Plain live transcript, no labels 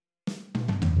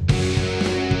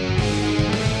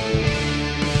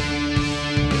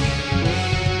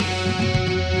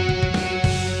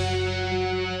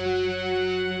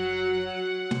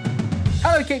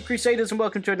Cape Crusaders, and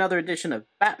welcome to another edition of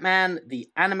Batman, the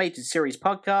animated series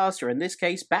podcast, or in this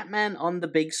case, Batman on the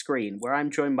big screen, where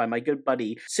I'm joined by my good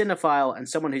buddy, cinephile, and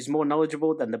someone who's more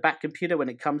knowledgeable than the Bat computer when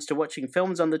it comes to watching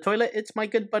films on the toilet. It's my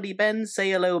good buddy, Ben.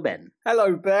 Say hello, Ben.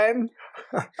 Hello, Ben.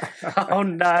 Oh,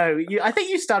 no. I think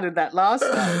you started that last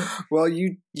time. Well,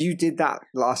 you did that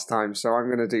last time, so I'm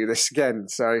going to do this again.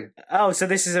 So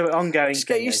this is an ongoing just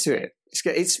get used to it.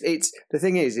 It's the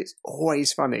thing is, it's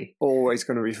always funny. Always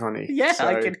going to be funny. Yeah, so.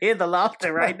 I can hear the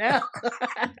laughter right now.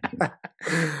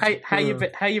 Hey,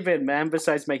 how you been, man?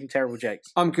 Besides making terrible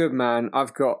jokes, I'm good, man.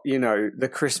 I've got the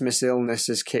Christmas illness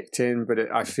has kicked in, but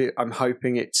I'm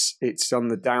hoping it's on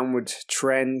the downward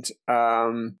trend.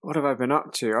 What have I been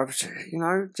up to? I've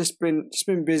just been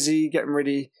busy getting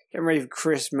ready for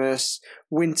Christmas,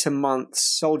 winter months,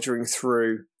 soldiering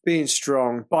through, being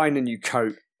strong, buying a new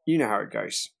coat. You know how it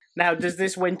goes. Now, does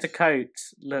this winter coat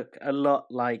look a lot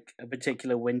like a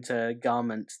particular winter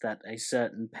garment that a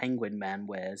certain penguin man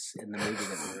wears in the movie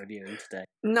that we're reviewing today?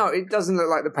 No, it doesn't look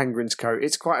like the penguin's coat.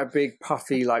 It's quite a big,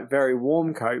 puffy, very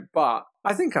warm coat, but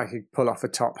I think I could pull off a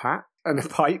top hat and a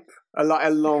pipe, a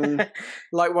long,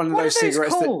 like one of those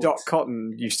cigarettes called? that Doc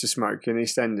Cotton used to smoke in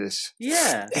EastEnders.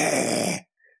 Yeah.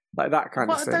 Like that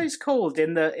kind of thing. What are those called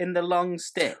in the long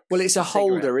stick? Well, it's a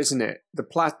holder, isn't it?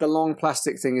 The long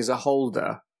plastic thing is a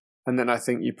holder. And then I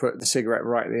think you put the cigarette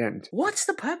right at the end. What's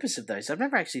the purpose of those? I've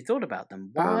never actually thought about them.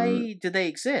 Why do they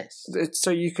exist? It's so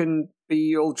you can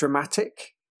be all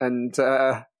dramatic, and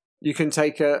you can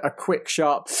take a quick,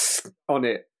 sharp on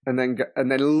it, and then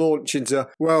launch into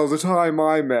the time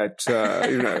I met,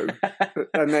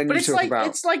 and then but you talk about.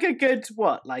 It's like a good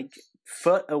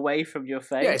foot away from your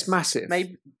face. Yeah, it's massive.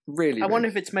 Maybe really. I wonder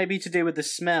if it's maybe to do with the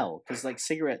smell, because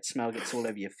cigarette smell gets all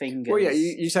over your fingers. Well, yeah,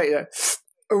 you take that.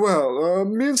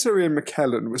 Me and Sir Ian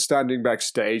McKellen were standing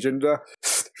backstage, and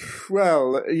that's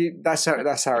how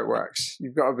it works.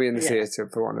 You've got to be in the theatre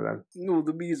for one of them. Oh,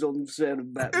 the mise en scène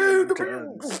of Batman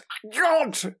Returns.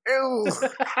 God, ew.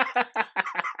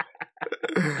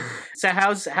 So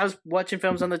how's watching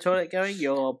films on the toilet going?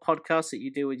 Your podcast that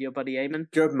you do with your buddy Eamon?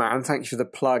 Good, man. Thank you for the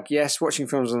plug. Yes, watching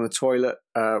films on the toilet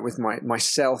with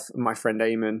myself and my friend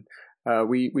Eamon.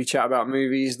 We chat about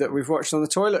movies that we've watched on the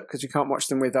toilet because we can't watch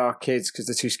them with our kids because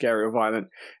they're too scary or violent.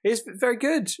 It's very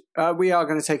good. We are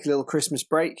going to take a little Christmas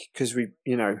break because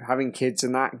having kids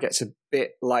and that gets a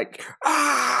bit like,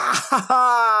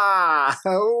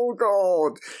 oh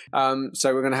God.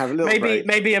 So we're going to have a little break.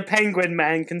 Maybe a penguin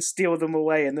man can steal them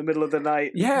away in the middle of the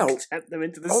night. Yeah. And tap them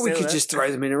into the sewer. We could just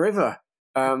throw them in a river.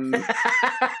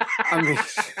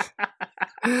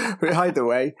 Either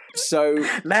way, so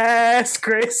last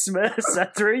Christmas I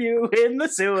threw you in the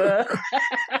sewer.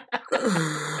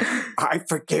 I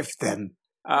forgive them.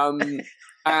 But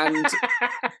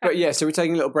yeah, so we're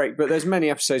taking a little break. But there's many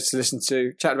episodes to listen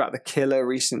to. Chatted about The Killer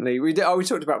recently. We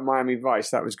talked about Miami Vice.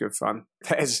 That was good fun.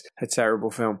 There's a terrible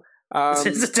film.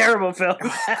 It's a terrible film.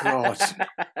 Oh, God.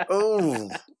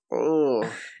 Oh,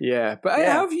 yeah. But hey,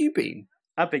 how have you been?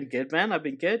 I've been good, man. I've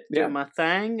been good. Doing my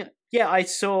thing. Yeah, I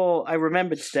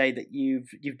remembered today that you've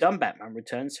done Batman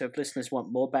Returns, so if listeners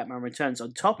want more Batman Returns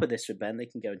on top of this with Ben, they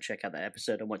can go and check out that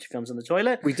episode and watch films on the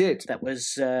toilet. We did. That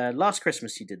was last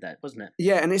Christmas you did that, wasn't it?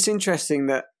 Yeah, and it's interesting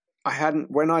that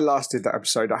when I last did that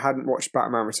episode, I hadn't watched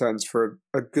Batman Returns for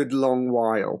a good long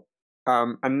while.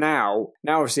 And now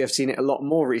obviously I've seen it a lot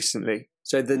more recently,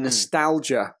 so the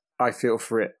nostalgia I feel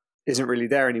for it isn't really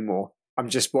there anymore. I'm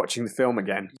just watching the film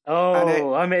again.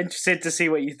 Oh, I'm interested to see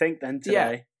what you think then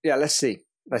today. Yeah, let's see.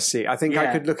 I think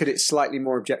I could look at it slightly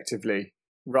more objectively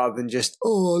rather than just, I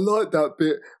like that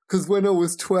bit because when I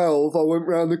was 12, I went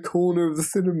round the corner of the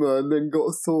cinema and then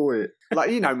saw it. My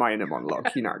inner monologue.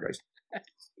 You know how it goes.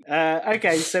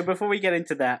 Okay, so before we get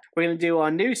into that, we're going to do our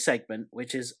new segment,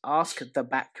 which is Ask the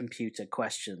Bat Computer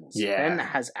questions. Yeah. Ben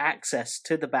has access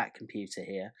to the Bat Computer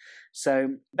here.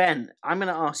 So, Ben, I'm going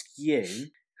to ask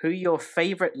you who your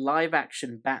favourite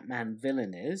live-action Batman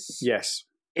villain is. Yes.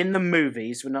 In the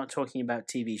movies. We're not talking about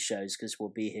TV shows because we'll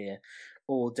be here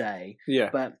all day.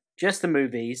 Yeah. But just the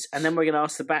movies. And then we're going to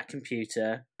ask the Bat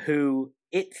Computer who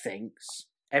it thinks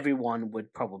everyone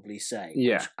would probably say.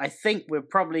 Yeah. Which I think we're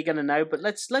probably going to know, but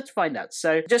let's find out.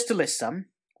 So just to list some,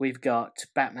 we've got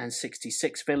Batman's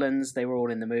 66 villains. They were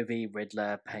all in the movie.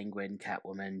 Riddler, Penguin,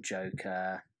 Catwoman,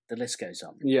 Joker. The list goes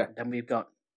on. Yeah. Then we've got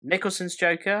Nicholson's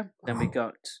Joker. Then we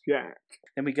got Jack.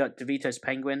 Then we got DeVito's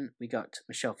Penguin. We got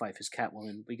Michelle Pfeiffer's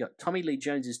Catwoman. We got Tommy Lee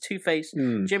Jones's Two-Face.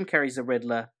 Jim Carrey's the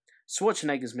Riddler.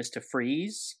 Schwarzenegger's Mr.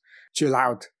 Freeze. Chill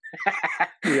out.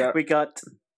 Yeah. We got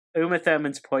Uma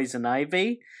Thurman's Poison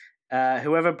Ivy.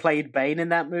 Whoever played Bane in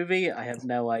that movie, I have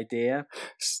no idea.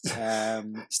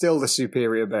 Still the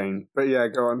superior Bane, but yeah,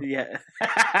 go on. Yeah.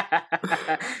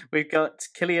 We've got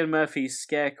Cillian Murphy's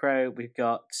Scarecrow. We've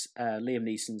got Liam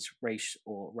Neeson's Ra's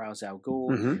al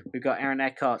Ghul. Mm-hmm. We've got Aaron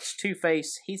Eckhart's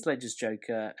Two-Face, Heath Ledger's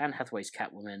Joker, Anne Hathaway's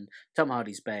Catwoman, Tom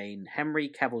Hardy's Bane, Henry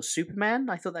Cavill's Superman.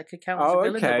 I thought that could count as a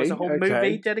villain. There was a whole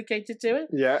movie dedicated to it.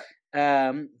 Yeah.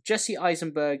 Jesse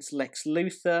Eisenberg's Lex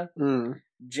Luthor.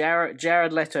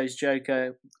 Jared Leto's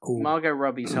Joker. Ooh. Margot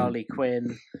Robbie's Harley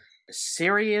Quinn.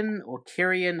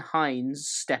 Kieran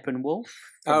Hines Steppenwolf.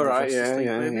 Oh, right,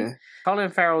 yeah.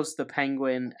 Colin Farrell's the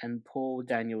Penguin, and Paul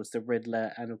Daniels the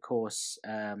Riddler, and of course,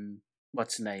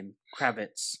 what's her name?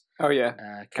 Kravitz. Oh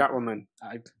yeah, Catwoman.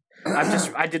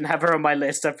 I didn't have her on my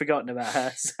list. I've forgotten about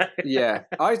her. So. Yeah,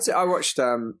 I watched.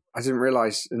 I didn't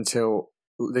realize until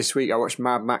this week I watched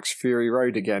Mad Max Fury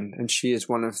Road again, and she is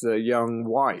one of the young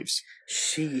wives.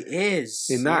 She is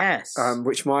in that, yes.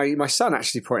 Which my son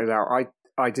actually pointed out.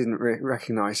 I didn't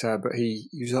recognise her, but he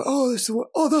was like, "Oh, that's the one.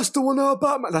 Oh, that's the one out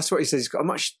Batman." That's what he says. He's got a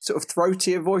much sort of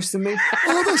throatier voice than me.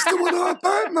 "Oh, that's the one out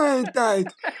Batman,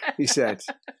 Dad." He said,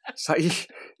 "So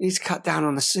he's cut down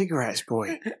on the cigarettes,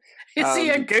 boy." Is he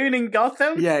a goon in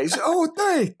Gotham? Yeah. He's Dad,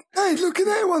 look at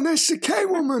that one. That's the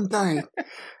K-woman, Dad.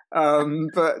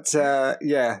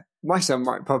 Yeah, my son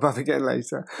might pop up again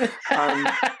later.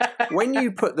 When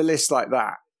you put the list like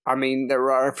that, I mean, there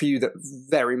are a few that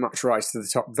very much rise to the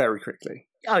top very quickly.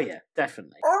 Oh, yeah,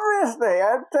 definitely. Obviously,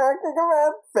 I'm talking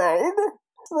about Bane.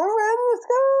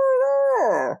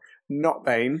 Not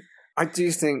Bane. I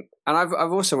do think, and I've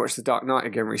also watched The Dark Knight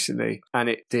again recently, and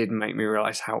it did make me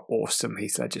realise how awesome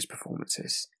Heath Ledger's performance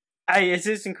is. It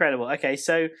is incredible. Okay,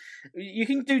 so you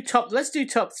can do let's do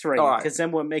top three, because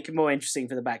then we'll make it more interesting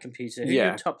for the back computer. Who are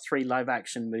your top three live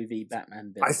action movie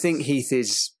Batman villains? I think Heath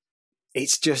is...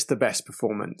 It's just the best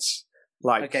performance.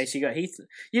 Okay, so you got Heath.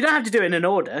 You don't have to do it in an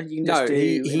order. You can just do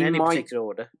in any particular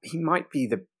order. He might be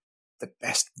the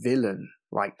best villain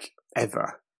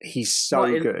ever. He's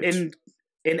so good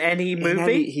in any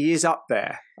movie. He is up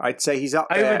there. I'd say he's up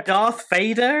over there. Darth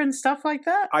Vader and stuff like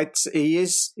that. He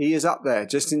is up there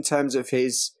just in terms of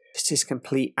his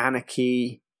complete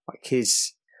anarchy,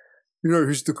 his.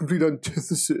 He's the complete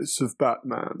antithesis of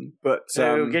Batman. But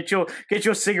get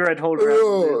your cigarette holder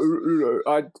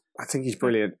out. I think he's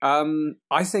brilliant.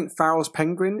 I think Farrell's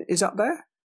Penguin is up there.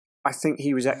 I think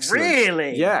he was excellent.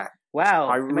 Really? Yeah. Wow.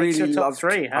 I really loved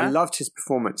three, huh? I loved his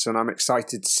performance, and I'm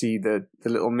excited to see the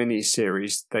little mini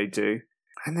series they do.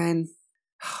 And then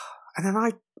I'm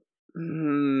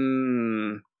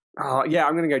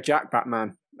going to go Jack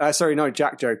Batman.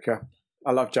 Jack Joker.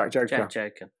 I love Jack Joker. Jack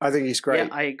Joker. I think he's great. Yeah,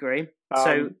 I agree.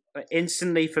 So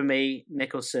instantly for me,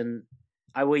 Nicholson,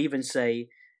 I will even say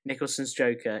Nicholson's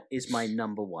Joker is my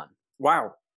number one.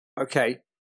 Wow. Okay.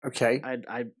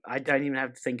 I don't even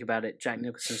have to think about it. Jack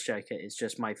Nicholson's Joker is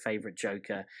just my favourite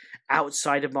Joker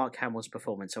outside of Mark Hamill's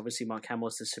performance. Obviously, Mark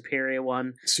Hamill's the superior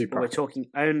one. Super. But we're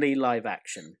talking only live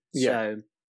action. Yeah. So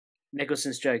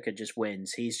Nicholson's Joker just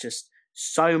wins. He's just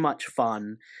so much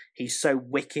fun. He's so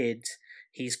wicked.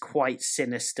 He's quite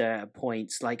sinister at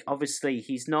points. Obviously,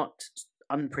 he's not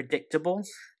unpredictable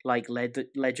like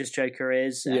Ledger's Joker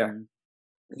is. Yeah.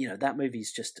 That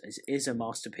movie's just is a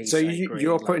masterpiece. So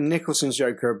you're putting Nicholson's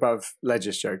Joker above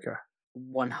Ledger's Joker?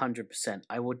 100%.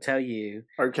 I will tell you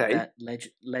that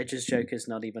Ledger's Joker is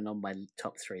not even on my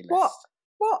top three list.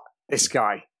 What? This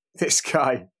guy.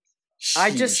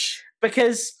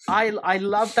 Because I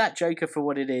love that Joker for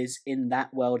what it is in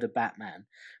that world of Batman.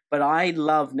 But I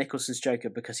love Nicholson's Joker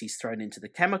because he's thrown into the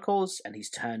chemicals and he's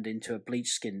turned into a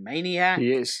bleached skin maniac.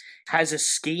 He is. Has a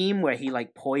scheme where he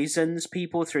poisons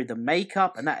people through the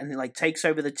makeup and he takes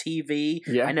over the TV.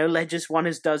 Yeah. I know Ledger's one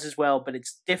does as well, but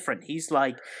it's different. He's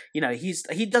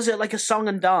he does it like a song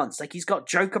and dance. He's got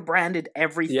Joker branded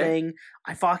everything. Yeah.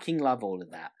 I fucking love all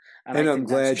of that. And I'm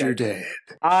glad you did.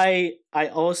 I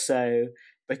also,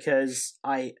 because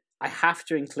I have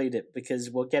to include it because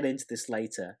we'll get into this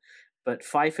later. But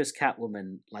Pfeiffer's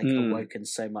Catwoman awoken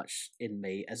so much in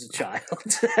me as a child.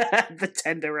 At the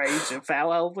tender age of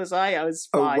how old was I? I was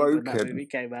 5 when that movie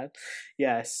came out.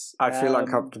 Yes. I feel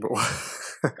uncomfortable.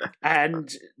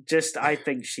 And I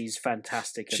think she's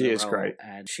fantastic. She is great.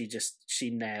 And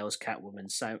she nails Catwoman.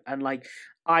 So, and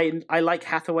I like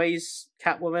Hathaway's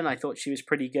Catwoman. I thought she was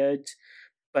pretty good,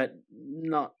 but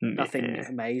nothing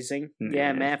amazing.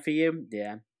 Yeah, meh for you?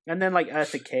 Yeah. And then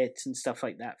Eartha Kitt and stuff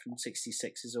like that from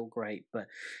 1966 is all great. But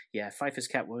yeah, Pfeiffer's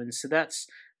Catwoman. So that's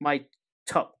my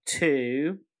top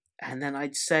two. And then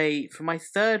I'd say for my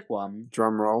third one...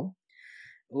 Drum roll.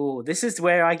 Oh, this is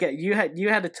where I get... You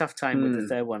had a tough time with the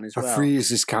third one as well. A freeze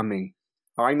is coming.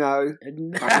 I know.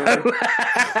 No.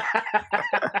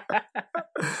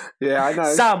 Yeah, I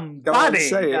know. Somebody.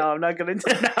 Say it. No, I'm not going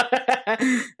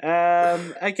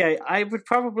to. Okay, I would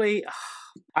probably.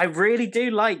 I really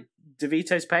do like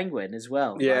DeVito's Penguin as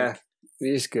well. Yeah, like, he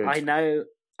is good. I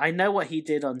know what he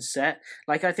did on set.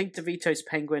 Like, I think DeVito's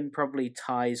Penguin probably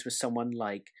ties with someone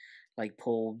like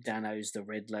Paul Dano's The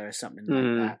Riddler or something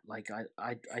like that. Like,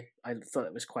 I thought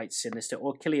it was quite sinister.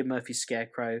 Or Cillian Murphy's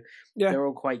Scarecrow. Yeah. They're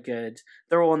all quite good.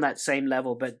 They're all on that same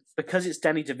level, but because it's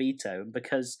Danny DeVito and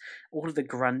because all of the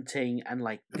grunting and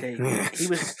like he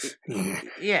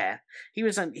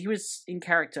was in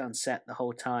character on set the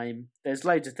whole time. There's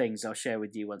loads of things I'll share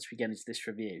with you once we get into this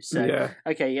review. So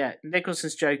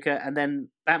Nicholson's Joker and then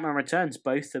Batman Returns,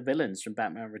 both the villains from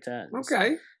Batman Returns.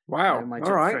 Okay. Wow. All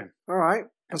right.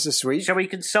 That's a sweet. Shall we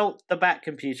consult the Bat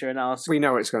computer and ask? We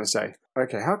know what it's going to say.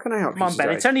 Okay, how can I help you? Come on, Ben.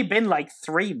 It's only been like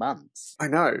 3 months. I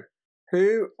know.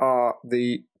 Who are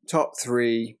the top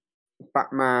 3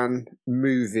 Batman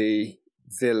movie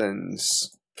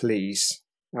villains, please?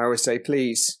 I always say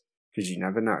please, because you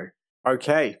never know.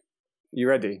 Okay, you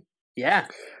ready? Yeah.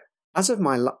 As of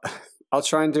my... I'll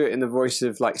try and do it in the voice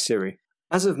of, like, Siri.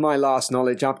 As of my last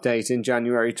knowledge update in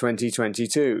January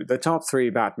 2022, the top 3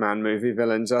 Batman movie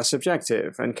villains are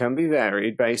subjective and can be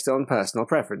varied based on personal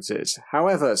preferences.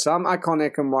 However, some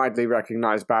iconic and widely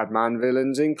recognized Batman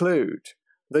villains include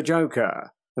the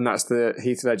Joker, and that's the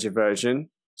Heath Ledger version,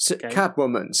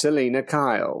 Catwoman, Selina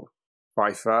Kyle,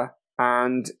 Pfeiffer,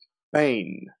 and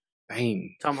Bane.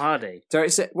 Tom Hardy. So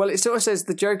it sort of says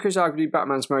the Joker is arguably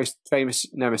Batman's most famous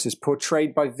nemesis,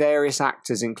 portrayed by various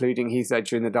actors, including Heath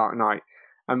Ledger in The Dark Knight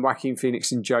and Joaquin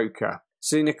Phoenix in Joker.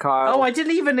 Selina Kyle. Oh, I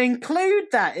didn't even include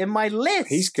that in my list.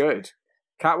 He's good.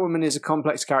 Catwoman is a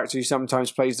complex character who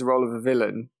sometimes plays the role of a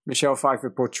villain. Michelle Pfeiffer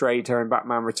portrayed her in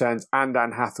Batman Returns and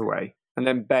Anne Hathaway. And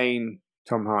then Bane,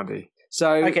 Tom Hardy.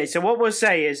 So what we'll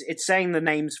say is it's saying the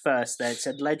names first there. It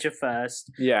said Ledger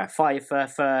first, Pfeiffer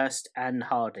first, and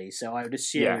Hardy. So I would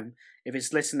assume if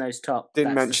it's listing those top...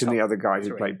 Didn't mention the other guy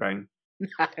who played Bane.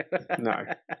 No.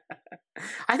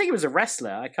 I think it was a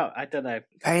wrestler. I don't know.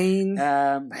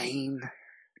 Bane.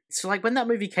 So like when that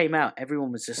movie came out,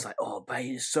 everyone was just like, "Oh,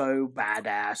 Bane is so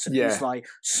badass, and he's like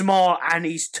smart and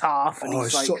he's tough, and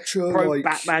he's like broke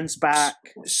Batman's back."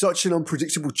 Such an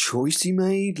unpredictable choice he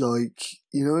made. Like,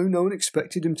 no one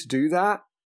expected him to do that.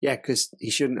 Yeah, because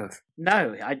he shouldn't have.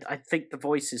 No, I think the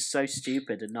voice is so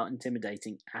stupid and not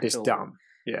intimidating at all. It's dumb.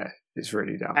 Yeah, it's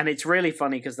really dumb. And it's really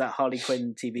funny because that Harley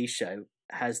Quinn TV show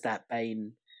has that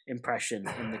Bane impression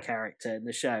in the character in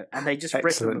the show, and they just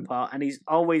rip him apart, and he's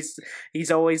always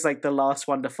like the last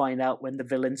one to find out when the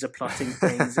villains are plotting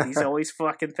things, and he's always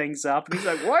fucking things up, and he's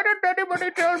like, why didn't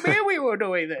anybody tell me we were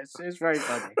doing this? It's very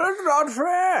funny. That's not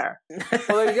fair.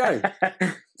 Well, there you go.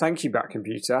 Thank you, Bat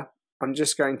Computer. I'm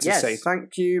just going to say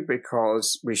thank you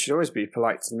because we should always be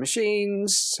polite to the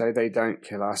machines so they don't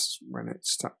kill us when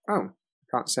it's time. Oh,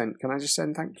 can't send. Can I just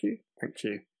send thank you? Thank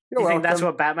you. Do you think that's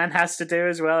what Batman has to do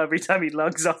as well every time he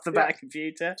logs off the Bat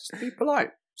computer? Just be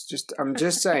polite. I'm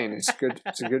just saying it's good.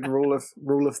 It's a good rule of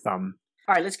thumb.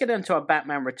 All right, let's get into our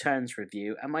Batman Returns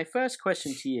review. And my first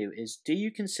question to you is: do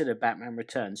you consider Batman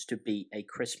Returns to be a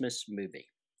Christmas movie?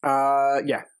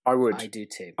 Yeah, I would. I do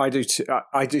too. I do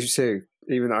too.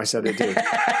 Even though I said I did.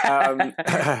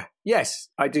 Yes,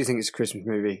 I do think it's a Christmas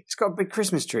movie. It's got a big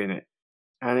Christmas tree in it.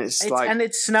 And it's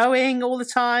it's snowing all the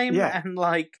time. Yeah. And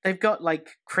like they've got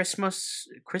like Christmas.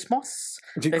 They've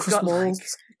got like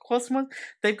Christmas.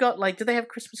 They've got like, do they have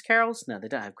Christmas carols? No, they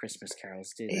don't have Christmas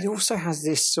carols, do they? It also has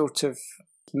this sort of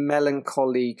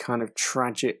melancholy kind of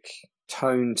tragic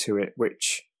tone to it,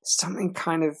 which something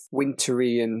kind of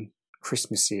wintry and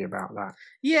Christmassy about that.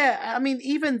 Yeah, I mean,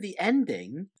 even the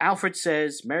ending, Alfred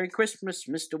says, "Merry Christmas,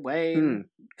 Mr. Wayne,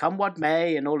 come what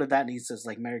may," and all of that, and he says,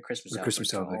 like, "Merry Christmas, Alfred,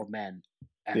 to all men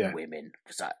and women,"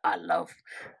 because I love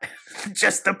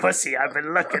just the pussy I've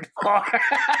been looking for.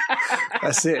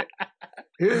 That's it.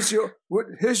 Here's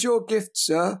your gift,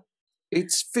 sir.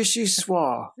 It's fishy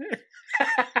soir.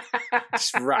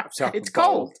 It's wrapped up. It's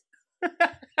cold.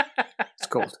 It's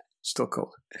cold. Still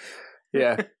cold.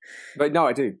 Yeah, but no,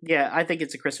 I do. Yeah, I think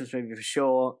it's a Christmas movie for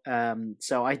sure.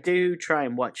 So I do try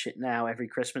and watch it now every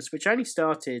Christmas, which only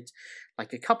started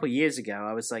like a couple of years ago.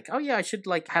 I was like, oh yeah, I should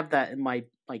like have that in my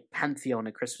like pantheon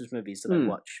of Christmas movies that I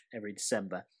watch every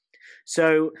December.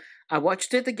 So I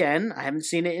watched it again. I haven't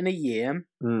seen it in a year.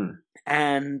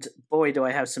 And boy, do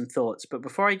I have some thoughts. But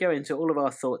before I go into all of our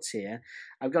thoughts here,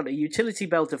 I've got a utility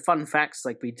belt of fun facts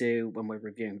like we do when we're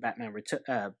reviewing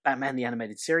Batman the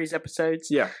Animated Series episodes.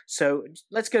 Yeah. So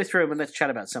let's go through them and let's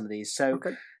chat about some of these. So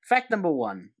fact number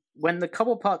 1. when the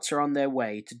Cobblepots are on their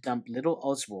way to dump little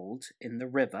Oswald in the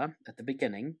river at the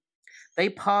beginning, they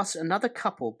pass another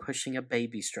couple pushing a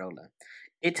baby stroller.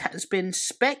 It has been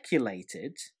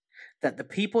speculated that the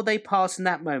people they pass in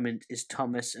that moment is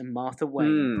Thomas and Martha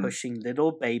Wayne pushing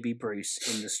little baby Bruce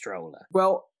in the stroller.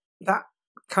 Well, that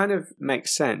kind of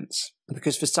makes sense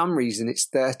because for some reason it's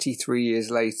 33 years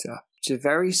later, which is a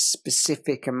very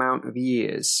specific amount of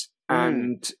years.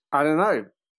 And I don't know,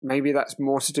 maybe that's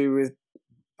more to do with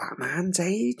Batman's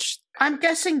age. I'm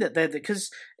guessing that they're because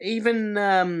even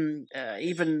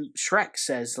Shrek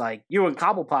says like you and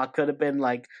Cobblepot could have been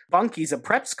like bunkies at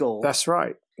prep school. That's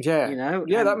right. Yeah,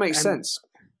 that makes sense.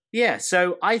 Yeah,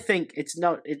 so I think it's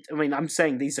not. I mean, I'm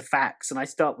saying these are facts, and I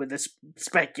start with this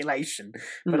speculation,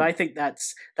 but I think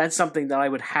that's something that I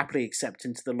would happily accept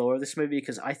into the lore of this movie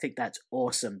because I think that's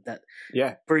awesome. That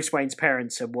Bruce Wayne's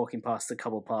parents are walking past the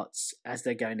Cobblepots as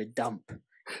they're going to dump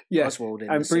Oswald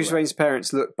in and the Bruce sewer. Wayne's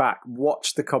parents look back,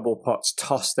 watched the Cobblepots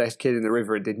toss their kid in the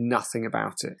river, and did nothing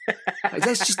about it. Like,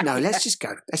 let's just go.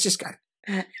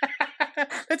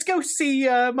 Let's go see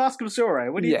Mask of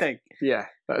Zorro. What do you think? Yeah,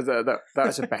 that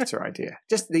was a better idea.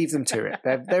 Just leave them to it.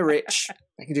 They're rich.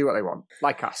 They can do what they want,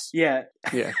 like us. Yeah.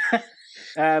 Yeah.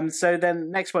 So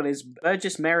then next one is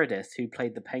Burgess Meredith, who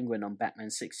played the Penguin on Batman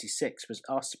 66, was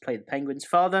asked to play the Penguin's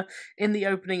father in the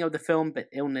opening of the film, but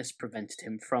illness prevented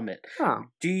him from it. Oh.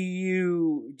 Do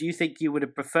you think you would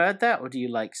have preferred that, or do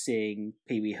you like seeing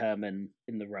Pee Wee Herman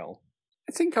in the role?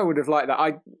 I think I would have liked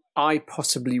that. I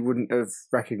possibly wouldn't have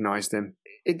recognised him.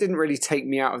 It didn't really take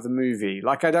me out of the movie.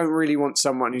 Like, I don't really want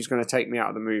someone who's going to take me out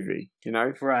of the movie, you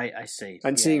know? Right, I see.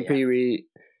 And seeing Pee Wee,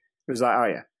 it was like, oh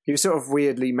yeah. He was sort of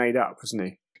weirdly made up, wasn't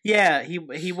he? Yeah,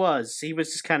 he was. He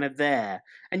was just kind of there.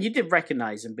 And you did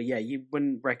recognise him, but yeah, you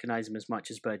wouldn't recognise him as much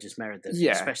as Burgess Meredith,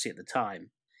 especially at the time.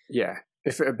 Yeah.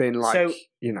 If it had been like,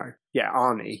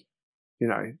 Arnie,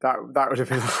 that would have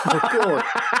been like, oh God,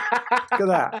 look at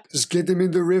that. Just get him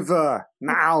in the river,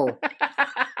 now.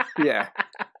 Yeah.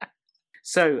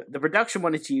 So, the production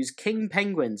wanted to use king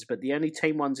penguins, but the only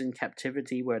tame ones in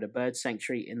captivity were at a bird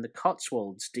sanctuary in the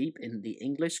Cotswolds, deep in the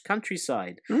English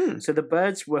countryside. So the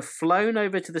birds were flown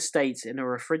over to the States in a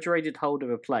refrigerated hold of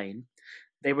a plane.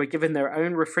 They were given their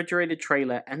own refrigerated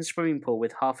trailer and swimming pool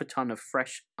with half a ton of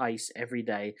fresh ice every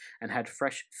day and had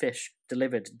fresh fish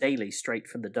delivered daily straight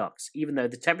from the docks. Even though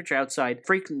the temperature outside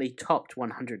frequently topped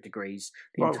 100 degrees,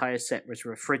 the entire set was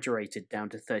refrigerated down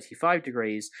to 35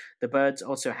 degrees. The birds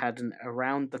also had an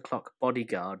around-the-clock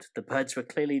bodyguard. The birds were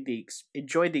clearly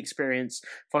enjoyed the experience.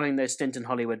 Following their stint in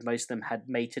Hollywood, most of them had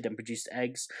mated and produced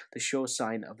eggs, the sure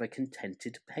sign of a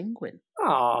contented penguin.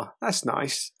 Oh, that's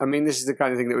nice. I mean, this is the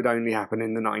kind of thing that would only happen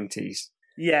in the 90s.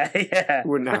 Yeah.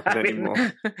 Wouldn't happen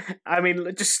anymore. I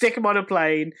mean, just stick them on a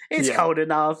plane. It's cold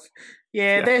enough.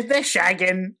 Yeah, they're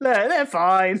shagging. Look, they're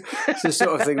fine. It's the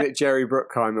sort of thing that Jerry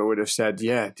Bruckheimer would have said,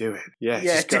 yeah, do it. Yeah,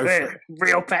 just go for it.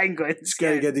 Real penguins.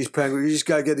 Gotta get these penguins. You just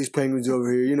gotta get these penguins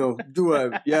over here.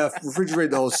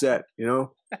 Refrigerate the whole set,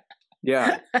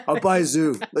 Yeah, I'll buy a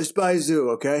zoo. Let's buy a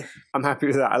zoo, okay? I'm happy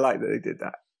with that. I like that they did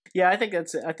that. Yeah, I think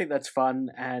that's fun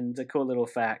and a cool little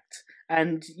fact.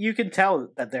 And you can tell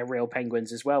that they're real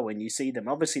penguins as well when you see them.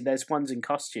 Obviously, there's ones in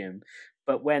costume,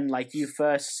 but when you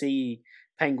first see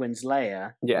Penguin's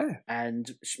lair,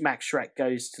 and Max Schreck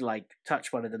goes to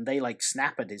touch one of them, they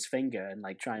snap at his finger and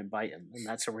try and bite him, and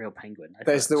that's a real penguin.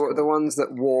 There's the ones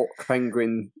that walk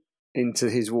Penguin into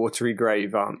his watery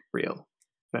grave aren't real.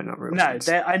 They're not real. No,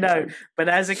 I know. But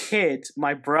as a kid,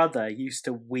 my brother used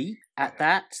to weep at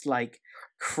that,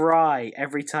 cry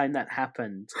every time that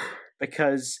happened,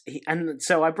 because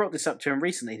so I brought this up to him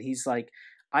recently, and he's like,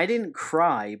 I didn't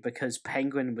cry because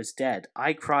Penguin was dead.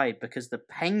 I cried because the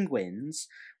penguins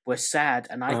were sad,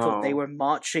 and I thought they were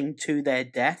marching to their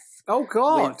death. Oh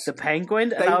God! With the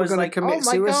penguin, and I was going to commit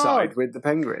suicide with the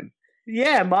penguin.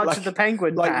 Yeah, March of the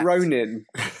Penguin, like Ronin,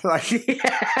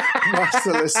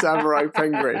 masterless samurai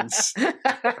penguins.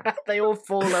 They all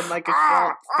fall on a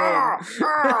sharp fin.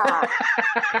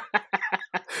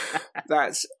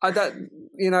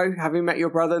 Having met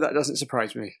your brother, that doesn't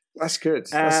surprise me. That's good.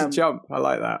 That's a jump. I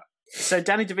like that. So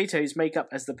Danny DeVito, whose makeup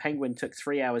as the Penguin took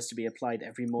 3 hours to be applied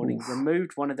every morning,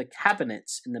 removed one of the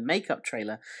cabinets in the makeup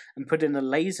trailer and put in a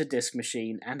laser disc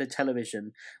machine and a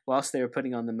television. Whilst they were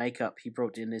putting on the makeup, he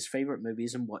brought in his favourite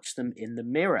movies and watched them in the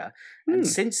mirror. And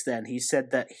since then, he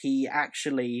said that he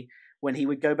actually, when he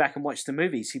would go back and watch the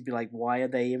movies, he'd be like, why are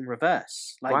they in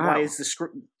reverse? Why is the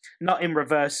screen... Not in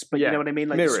reverse, but you know what I mean?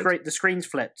 The screen's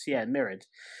flipped. Yeah, mirrored.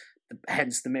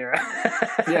 Hence the mirror.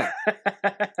 Yeah.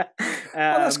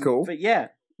 That's cool. But yeah,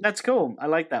 that's cool. I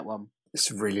like that one.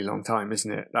 It's a really long time, isn't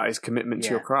it? That is commitment to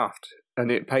your craft.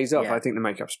 and it pays off. Yeah. I think the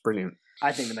makeup's brilliant.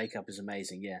 I think the makeup is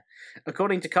amazing, yeah.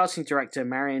 According to casting director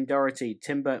Marion Doherty,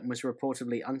 Tim Burton was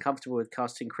reportedly uncomfortable with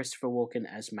casting Christopher Walken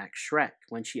as Max Schreck.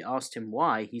 When she asked him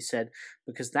why, he said,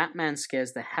 "Because that man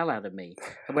scares the hell out of me."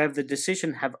 However, the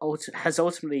decision has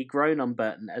ultimately grown on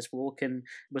Burton as Walken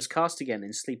was cast again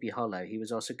in Sleepy Hollow. He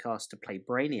was also cast to play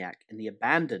Brainiac in the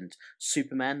abandoned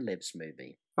Superman Lives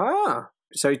movie. Ah,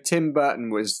 so Tim Burton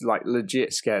was like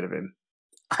legit scared of him.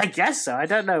 I guess so. I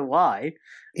don't know why.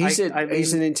 He's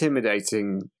an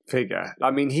intimidating figure.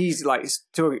 I mean, he's like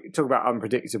talk about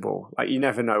unpredictable. Like you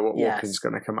never know what Walken's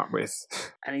going to come up with.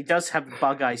 And he does have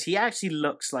bug eyes. He actually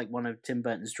looks like one of Tim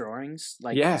Burton's drawings,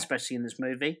 especially in this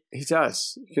movie. He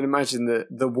does. You can imagine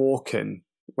the Walken,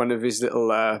 one of his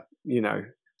little,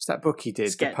 it's that book he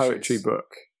did, Sketches. The poetry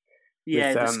book.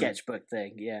 Yeah, the sketchbook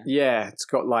thing, yeah. Yeah, it's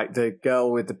got like the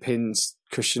girl with the pins,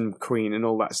 cushion queen and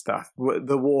all that stuff.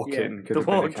 The Walken could have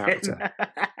been a character.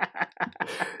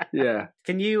 Yeah.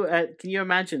 Can you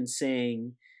imagine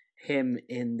seeing him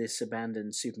in this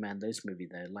abandoned Superman Lives movie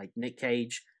though? Like Nick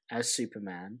Cage as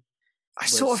Superman. I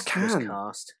sort of can. Was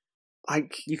cast.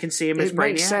 Like you can see him as Brainiac. It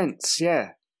makes sense, yeah.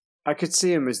 I could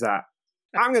see him as that.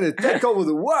 I'm going to take over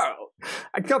the world.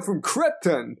 I come from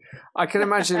Krypton. I can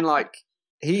imagine like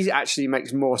he actually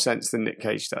makes more sense than Nick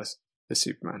Cage does as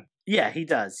Superman. Yeah, he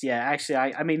does. Yeah, actually,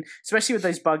 I mean, especially with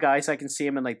those bug eyes, I can see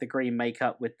him in like the green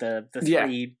makeup with the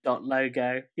 3-dot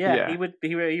logo. Yeah, he would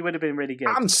have been really good.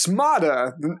 I'm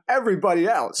smarter than everybody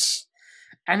else.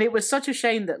 And it was such a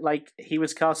shame that like he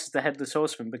was cast as the Headless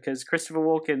Horseman because Christopher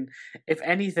Walken, if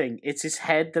anything, it's his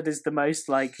head that is the most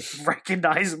like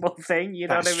recognizable thing. You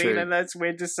know what I mean? True. And that's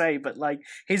weird to say, but like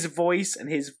his voice and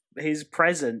his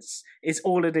presence is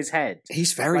all in his head.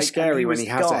 He's very scary when he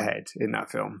has a head in that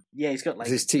film. Yeah, he's got like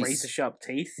his razor sharp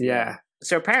teeth. Yeah.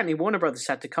 So apparently Warner Brothers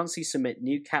had to constantly submit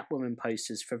new Catwoman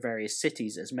posters for various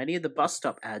cities as many of the bus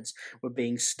stop ads were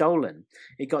being stolen.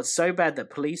 It got so bad that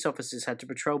police officers had to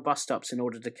patrol bus stops in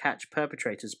order to catch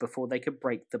perpetrators before they could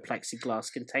break the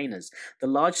plexiglass containers. The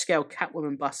large-scale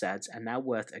Catwoman bus ads are now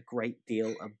worth a great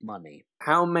deal of money.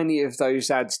 How many of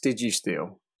those ads did you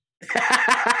steal?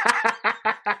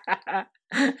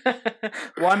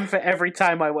 One for every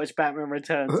time I watch Batman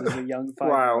Returns as a young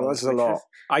 5-year-old. Wow, that's a lot.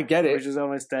 I get it. Which is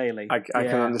almost daily. I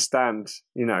can understand.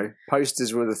 You know,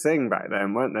 posters were the thing back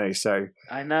then, weren't they? So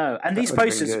I know. And these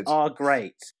posters are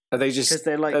great. Are they just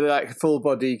are they like full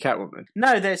body Catwoman?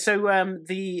 No, they're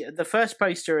the first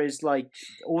poster is like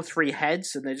all three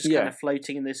heads and they're just kind of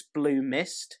floating in this blue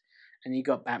mist. And you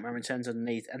got Batman Returns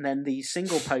underneath. And then the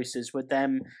single posters were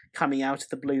them coming out of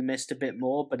the blue mist a bit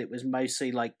more, but it was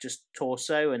mostly like just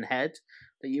torso and head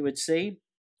that you would see.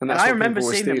 And I remember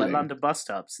seeing them at London bus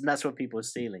stops, and that's what people were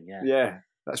stealing, yeah. Yeah,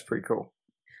 that's pretty cool.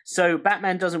 So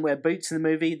Batman doesn't wear boots in the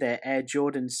movie. They're Air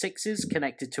Jordan 6s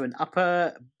connected to an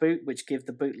upper boot, which give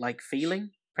the boot-like feeling,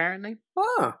 apparently.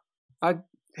 Ah, I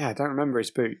don't remember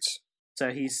his boots. So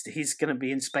he's going to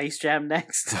be in Space Jam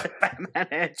next, Batman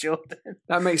Air Jordan.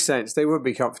 That makes sense. They would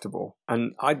be comfortable,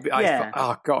 and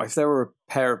if there were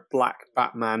a pair of black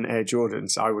Batman Air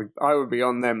Jordans, I would be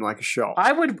on them like a shot.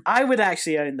 I would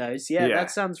actually own those. Yeah.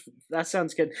 That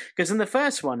sounds good. Because in the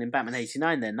first one in Batman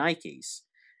 '89, they're Nikes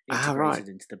integrated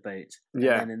into the boot.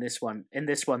 Yeah. And then in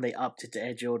this one, they upped it to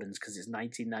Air Jordans because it's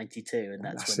 1992, and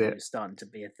that's when they were starting to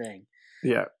be a thing.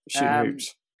 Yeah, shooting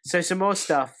hoops. So some more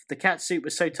stuff. The cat suit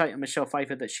was so tight on Michelle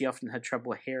Pfeiffer that she often had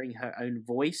trouble hearing her own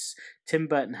voice. Tim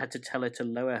Burton had to tell her to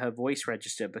lower her voice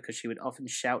register because she would often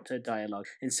shout her dialogue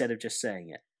instead of just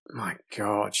saying it. My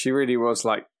God, she really was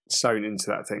like sewn into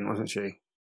that thing, wasn't she?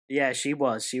 Yeah, she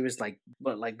was. She was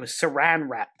was saran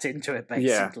wrapped into it,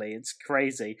 basically. Yeah. It's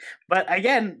crazy. But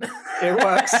again... It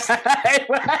works. It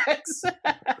works.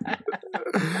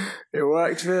 It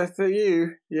worked for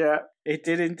you, yeah. It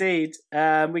did indeed.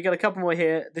 We got a couple more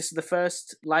here. This is the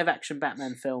first live-action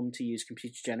Batman film to use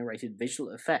computer-generated visual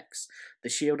effects. The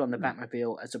shield on the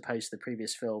Batmobile, as opposed to the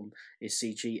previous film, is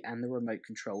CG, and the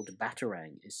remote-controlled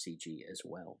Batarang is CG as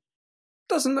well.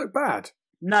 Doesn't look bad.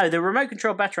 No, the remote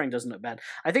control Batarang doesn't look bad.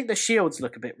 I think the shields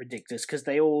look a bit ridiculous because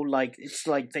they all it's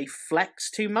like they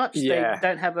flex too much. Yeah. They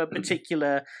don't have a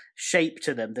particular shape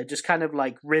to them. They're just kind of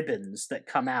like ribbons that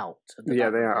come out. They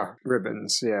are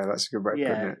ribbons. Yeah, that's a good way of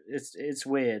putting it. It's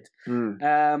weird.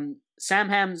 Sam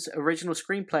Hamm's original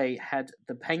screenplay had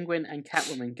the Penguin and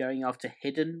Catwoman going after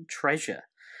hidden treasure.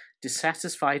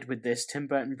 Dissatisfied with this, Tim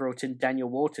Burton brought in Daniel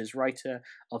Waters, writer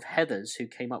of Heathers, who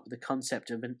came up with the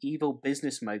concept of an evil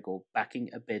business mogul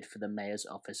backing a bid for the mayor's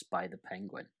office by the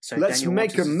Penguin. So let's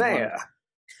make a mayor.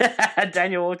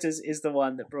 Daniel Waters is the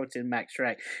one that brought in Max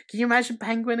Schreck. Can you imagine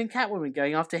Penguin and Catwoman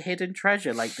going after hidden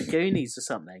treasure like the Goonies or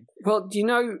something? Well, do you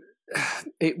know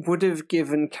it would have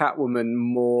given Catwoman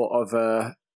more of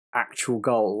a actual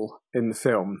goal in the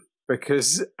film,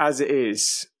 because as it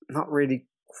is, not really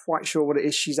quite sure what it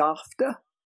is she's after.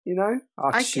 You know,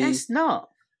 I guess not.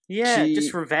 Yeah,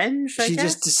 just revenge. I guess.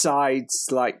 Just decides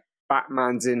like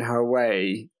Batman's in her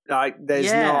way. Like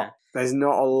there's not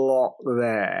a lot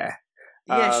there.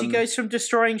 Yeah, she goes from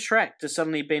destroying Shrek to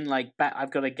suddenly being like,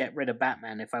 I've got to get rid of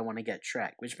Batman if I want to get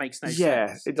Shrek, which makes no sense.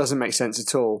 Yeah, it doesn't make sense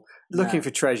at all. Looking for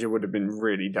Treasure would have been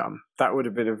really dumb. That would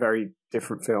have been a very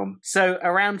different film. So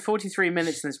around 43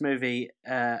 minutes in this movie,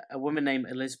 a woman named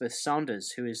Elizabeth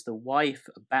Saunders, who is the wife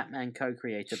of Batman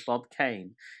co-creator Bob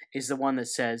Kane, is the one that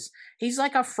says, he's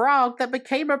like a frog that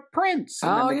became a prince.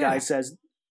 And then the guy says,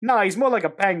 no, he's more like a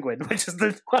penguin, which is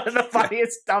one of the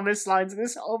funniest, dumbest lines in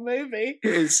this whole movie.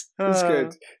 It is. It's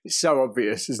good. It's so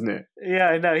obvious, isn't it? Yeah,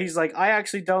 I know. He's like, I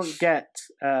actually don't get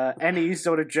any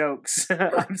sort of jokes.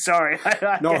 I'm sorry.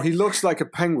 He looks like a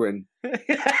penguin.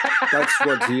 That's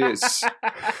what he is.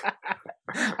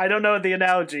 I don't know the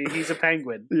analogy. He's a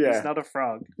penguin. Yeah. He's not a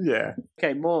frog. Yeah.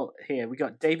 Okay, more here. We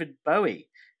got David Bowie,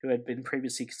 who had been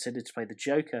previously considered to play the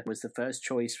Joker, was the first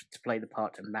choice to play the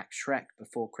part of Max Schreck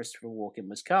before Christopher Walken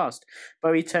was cast.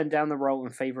 Bowie turned down the role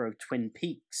in favour of Twin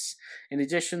Peaks. In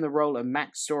addition, the role of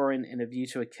Max Zorin in A View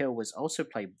to a Kill was also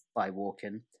played by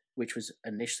Walken, which was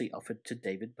initially offered to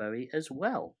David Bowie as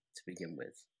well, to begin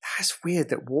with. That's weird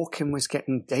that Walken was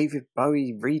getting David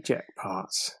Bowie reject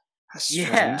parts. That's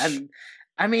strange. Yeah, and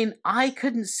I mean, I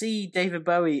couldn't see David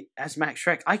Bowie as Max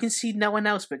Schreck. I can see no one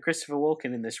else but Christopher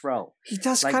Walken in this role. He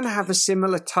does kind of have a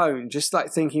similar tone, just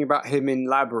like thinking about him in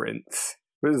Labyrinth.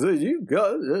 You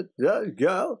go.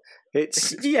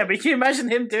 It's yeah, but can you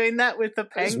imagine him doing that with the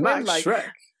penguin? It's Max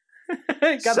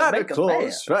Schreck. Santa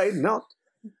Claus, right? Not.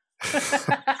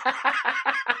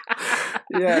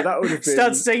 Yeah, that would have been.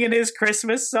 Start singing his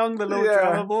Christmas song, the little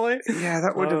drummer boy. Yeah,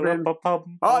 that would have been.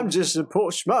 I'm just a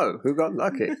poor schmo who got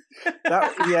lucky.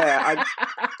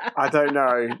 I don't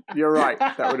know. You're right.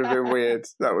 That would have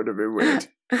been weird.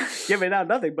 Giving out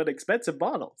nothing but expensive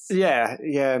bottles. Yeah,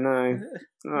 no.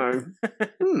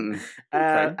 Okay.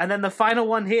 And then the final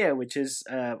one here, which is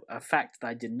a fact that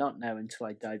I did not know until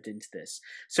I dived into this.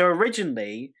 So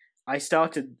originally, I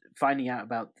started finding out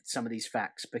about some of these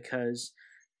facts because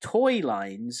toy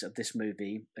lines of this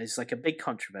movie is like a big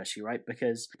controversy, right?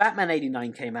 Because Batman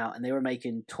 89 came out and they were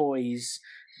making toys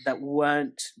that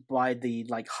weren't by the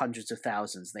like hundreds of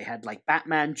thousands. They had like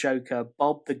Batman, Joker,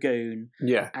 Bob the Goon,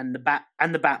 and the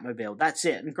Batmobile. That's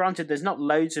it. And granted, there's not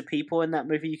loads of people in that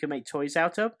movie you can make toys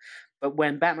out of. But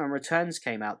when Batman Returns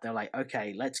came out, they're like,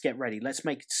 okay, let's get ready. Let's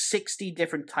make 60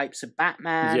 different types of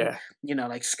Batman. Yeah. You know,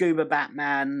 like Scuba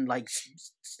Batman, like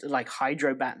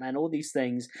Hydro Batman, all these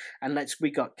things. And we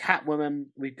got Catwoman,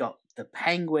 we've got the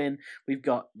Penguin, we've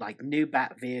got like new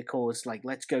Bat vehicles. Like,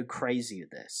 let's go crazy with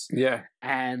this. Yeah.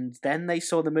 And then they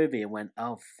saw the movie and went,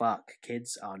 oh, fuck,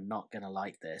 kids are not going to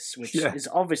like this, which is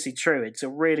obviously true. It's a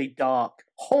really dark,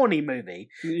 horny movie.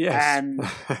 Yes. And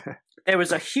there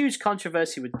was a huge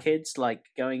controversy with kids, like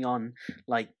going on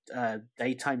like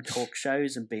daytime talk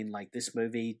shows and being like, "This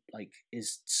movie like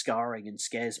is scarring and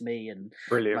scares me," and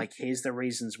brilliant. Like, here's the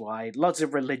reasons why. Lots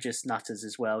of religious nutters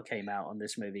as well came out on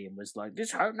this movie and was like,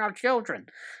 "This hurting our children."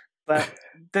 But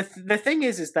the thing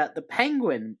is that the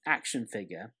Penguin action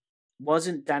figure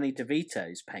wasn't Danny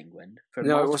DeVito's Penguin for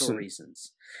multiple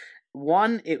reasons.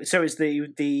 One, it's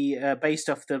the based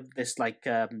off this like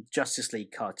Justice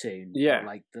League cartoon.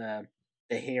 Like the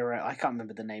hero. I can't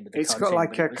remember the name of the cartoon. It's got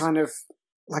like a kind of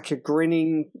like a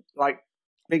grinning, like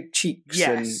big cheeks.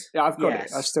 Yes. And, I've got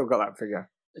it. I've still got that figure.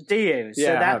 Do you?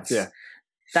 Yeah,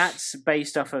 that's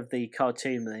based off of the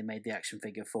cartoon that they made the action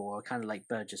figure for, kind of like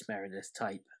Burgess Meredith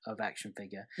type of action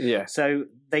figure. Yeah. So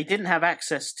they didn't have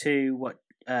access to what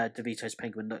DeVito's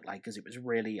Penguin looked like because it was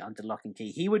really under lock and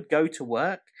key. He would go to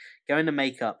work, go into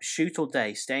makeup, shoot all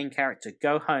day, stay in character,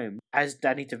 go home as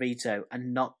Danny DeVito,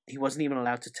 and he wasn't even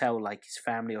allowed to tell like his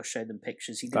family or show them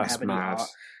pictures. He didn't have any art.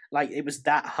 Like, it was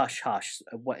that hush hush.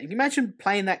 Can you imagine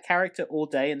playing that character all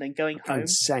day and then going home?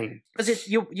 Insane. Because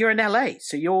you're in LA,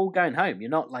 so you're all going home. You're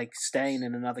not like staying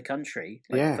in another country.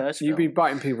 Like the first you'd be film.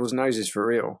 biting people's noses for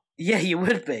real. Yeah, you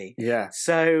would be. Yeah.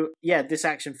 So, this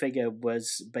action figure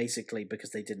was basically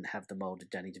because they didn't have the mold of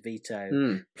Danny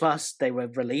DeVito. Plus, they were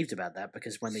relieved about that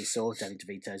because when they saw Danny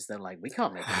DeVito's, they're like, we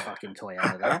can't make a fucking toy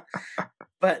out of that.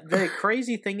 But the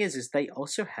crazy thing is they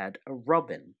also had a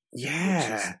Robin.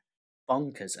 Yeah.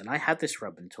 bonkers. And I had this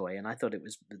Robin toy, and I thought it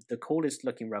was the coolest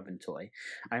looking Robin toy.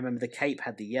 I remember the cape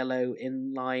had the yellow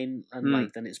inline,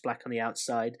 and then it's black on the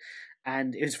outside.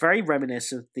 And it was very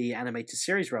reminiscent of the animated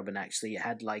series Robin, actually. It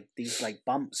had like these like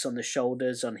bumps on the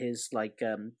shoulders on his like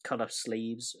cut off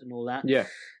sleeves and all that. Yeah.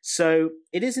 So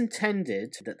it is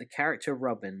intended that the character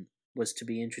Robin was to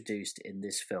be introduced in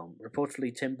this film.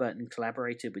 Reportedly, Tim Burton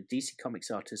collaborated with DC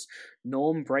Comics artist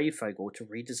Norm Breyfogle to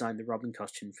redesign the Robin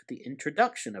costume for the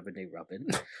introduction of a new Robin.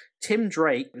 Tim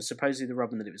Drake was supposedly the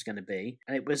Robin that it was going to be,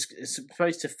 and it was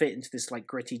supposed to fit into this like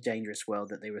gritty, dangerous world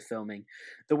that they were filming.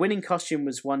 The winning costume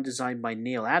was one designed by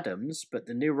Neil Adams, but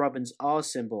the new Robin's R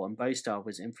symbol and bow style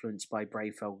was influenced by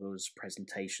Breyfogle's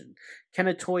presentation.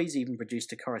 Kenner Toys even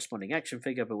produced a corresponding action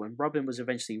figure, but when Robin was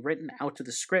eventually written out of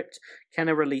the script,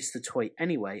 Kenner released the toy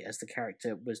anyway, as the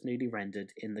character was newly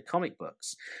rendered in the comic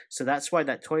books. So that's why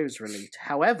that toy was released.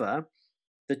 However,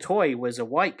 the toy was a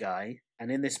white guy,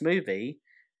 and in this movie,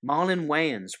 Marlon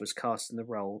Wayans was cast in the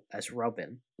role as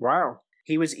Robin. Wow.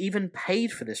 He was even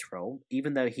paid for this role,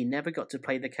 even though he never got to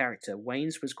play the character.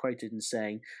 Wayans was quoted in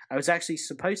saying, "I was actually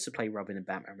supposed to play Robin in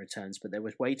Batman Returns, but there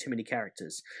was way too many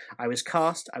characters. I was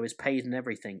cast, I was paid and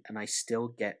everything, and I still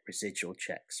get residual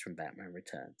checks from Batman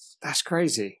Returns." That's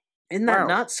crazy. Isn't that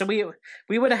nuts? So we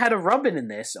would have had a Robin in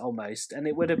this almost, and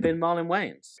it would have been Marlon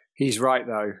Wayans. He's right,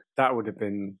 though. That would have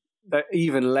been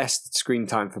even less screen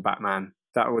time for Batman.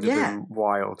 That would have been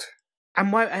wild. And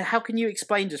how can you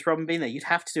explain just Robin being there? You'd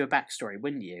have to do a backstory,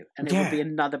 wouldn't you? And it would be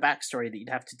another backstory that you'd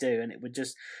have to do, and it would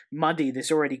just muddy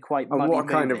this already quite muddy movie. And what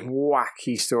kind of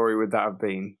wacky story would that have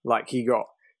been? Like he got,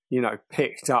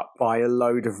 picked up by a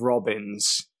load of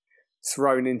robins,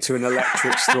 thrown into an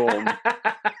electric storm,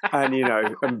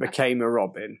 and became a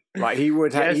Robin. Like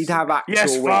he'd have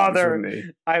actual wings, wouldn't he?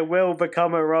 I will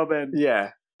become a Robin.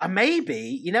 Yeah.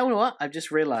 Maybe, you know what? I've just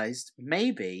realised,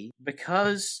 maybe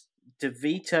because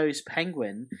DeVito's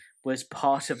penguin was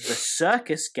part of the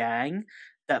circus gang,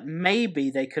 that maybe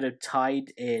they could have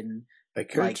tied in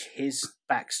like his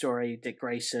backstory, Dick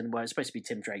Grayson. Well, it's supposed to be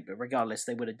Tim Drake, but regardless,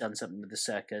 they would have done something with the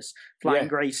circus. Flying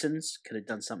Graysons could have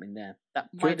done something there. That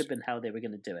might have been how they were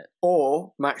going to do it.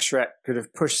 Or Max Schreck could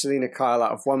have pushed Selina Kyle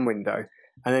out of one window,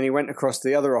 and then he went across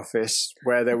the other office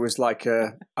where there was like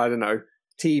a, I don't know,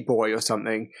 T-boy or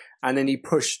something, and then he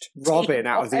pushed Robin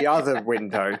out of the other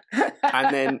window,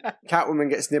 and then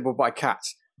Catwoman gets nibbled by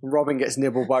cats, Robin gets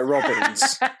nibbled by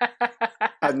robins,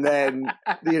 and then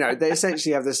they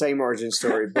essentially have the same origin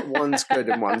story, but one's good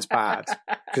and one's bad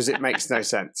because it makes no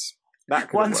sense.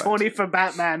 One's horny for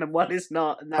Batman and one is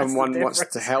not, and one wants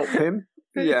to help him.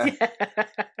 Yeah.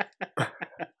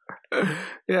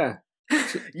 Yeah.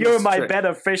 You're my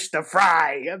better fish to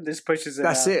fry, and this pushes it.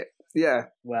 That's out. it. Yeah.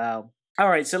 Wow. All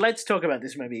right, so let's talk about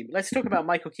this movie. Let's talk about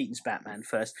Michael Keaton's Batman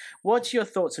first. What's your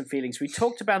thoughts and feelings? We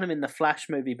talked about him in the Flash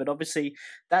movie, but obviously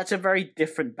that's a very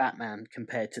different Batman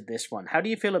compared to this one. How do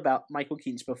you feel about Michael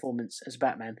Keaton's performance as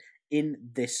Batman in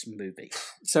this movie?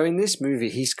 So in this movie,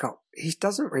 he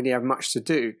doesn't really have much to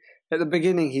do. At the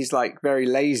beginning, he's like very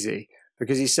lazy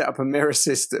because he set up a mirror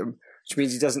system, which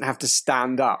means he doesn't have to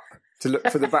stand up to look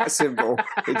for the bat symbol.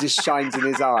 It just shines in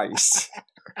his eyes.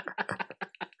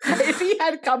 If he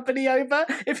had company over,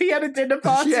 if he had a dinner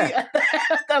party,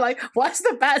 they're like, why is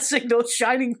the bat signal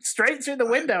shining straight through the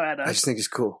window at us? I just think it's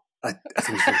cool. I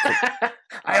think it's really cool.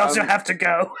 I also have to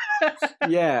go.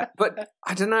 Yeah, but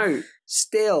I don't know.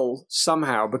 Still,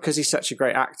 somehow, because he's such a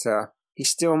great actor, he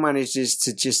still manages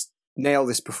to just nail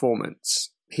this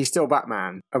performance. He's still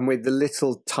Batman. And with the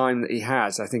little time that he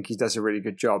has, I think he does a really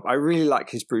good job. I really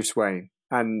like his Bruce Wayne.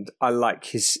 And I like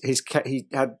he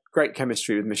had great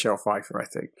chemistry with Michelle Pfeiffer, I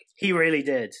think. He really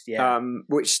did, yeah.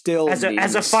 Which still as a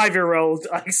 5-year-old,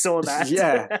 I saw that.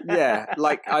 Yeah.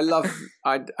 Like,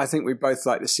 I think we both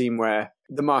like the scene where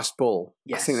the masked ball.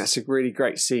 Yes. I think that's a really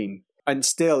great scene. And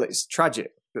still, it's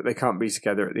tragic that they can't be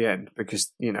together at the end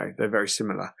because, they're very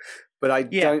similar. But I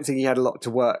don't think he had a lot to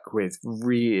work with,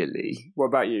 really. What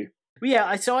about you? Well,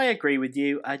 yeah, so I agree with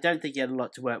you. I don't think he had a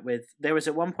lot to work with. There was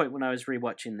at one point when I was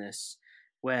rewatching this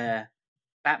where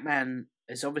Batman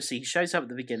is obviously, he shows up at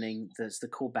the beginning. There's the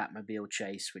cool Batmobile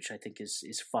chase, which I think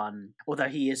is fun. Although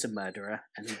he is a murderer,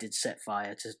 and he did set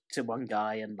fire to one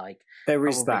guy and there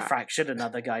is that fractured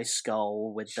another guy's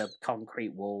skull with the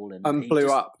concrete wall and blew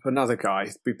up another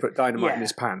guy. We put dynamite in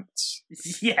his pants.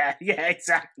 Yeah,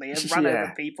 exactly, and run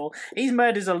over people. He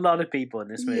murders a lot of people in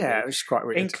this movie. Yeah, it was quite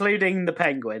weird, including the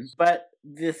Penguin. But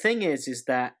the thing is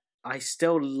that I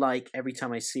still like every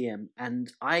time I see him.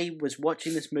 And I was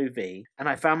watching this movie and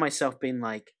I found myself being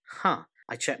like,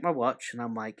 I checked my watch and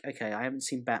I'm like, okay, I haven't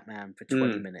seen Batman for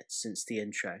 20 minutes since the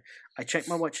intro. I checked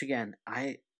my watch again.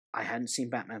 I hadn't seen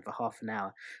Batman for half an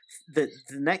hour. The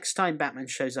next time Batman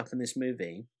shows up in this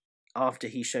movie, after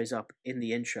he shows up in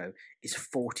the intro, is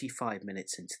 45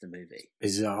 minutes into the movie.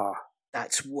 Bizarre.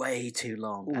 That's way too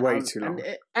long. Way too long.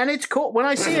 And it's cool when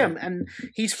I see him and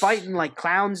he's fighting like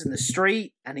clowns in the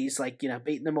street and he's like,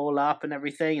 beating them all up and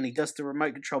everything. And he does the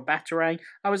remote control Batarang.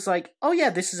 I was like, oh yeah,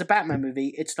 this is a Batman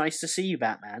movie. It's nice to see you,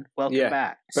 Batman. Welcome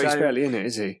back. But he's barely in it,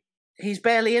 is he? He's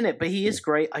barely in it, but he is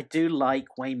great. I do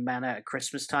like Wayne Manor at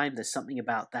Christmas time. There's something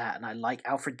about that. And I like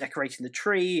Alfred decorating the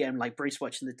tree and like Bruce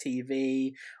watching the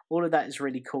TV. All of that is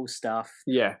really cool stuff.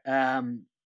 Yeah.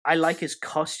 I like his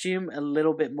costume a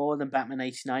little bit more than Batman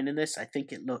 89 in this. I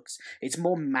think it's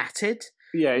more matted.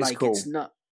 Yeah, it's cool.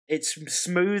 It's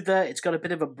smoother. It's got a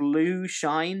bit of a blue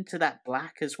shine to that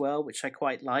black as well, which I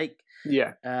quite like.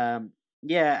 Yeah.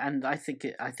 Yeah, and I think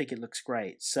it looks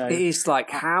great. So it is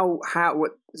like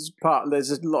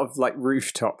there's a lot of like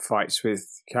rooftop fights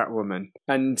with Catwoman,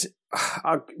 and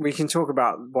we can talk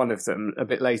about one of them a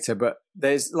bit later. But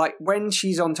there's like when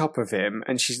she's on top of him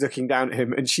and she's looking down at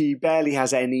him, and she barely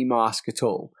has any mask at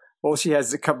all. All she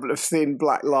has a couple of thin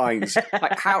black lines.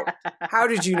 Like how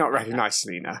did you not recognize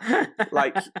Selina?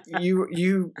 Like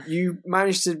you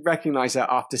managed to recognize her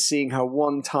after seeing her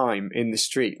one time in the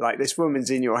street. Like this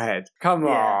woman's in your head. Come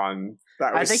on.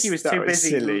 I think he was too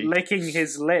busy licking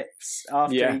his lips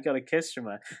after he got a kiss from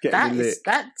her.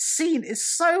 That scene is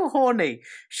so horny.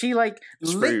 She like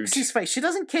licks his face. She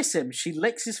doesn't kiss him. She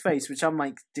licks his face, which I'm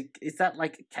like, is that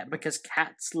like because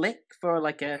cats lick for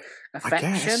like a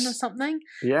affection or something?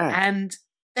 Yeah. And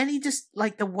then he just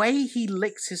like the way he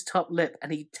licks his top lip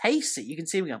and he tastes it. You can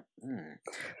see him go,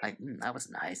 that was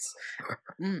nice.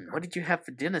 What did you have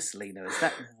for dinner, Selina? Is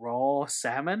that raw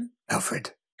salmon?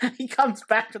 Alfred. He comes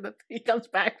back from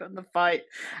the fight,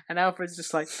 and Alfred's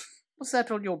just like, "What's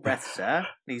that on your breath, sir?"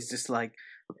 And he's just like,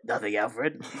 "Nothing,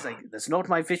 Alfred." He's like, "That's not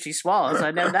my fishy swallows. I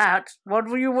know that. What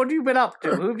have you been up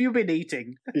to? Who have you been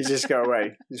eating?" You just go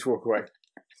away. Just walk away.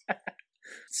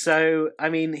 So, I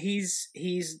mean, he's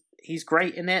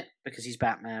great in it because he's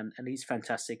Batman, and he's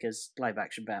fantastic as live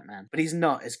action Batman. But he's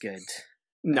not as good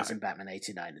as in Batman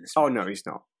 '89 in this movie. Oh no, he's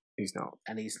not. He's not.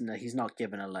 And he's not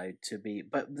given a load to be.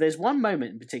 But there's one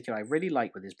moment in particular I really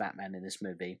like with his Batman in this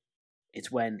movie. It's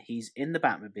when he's in the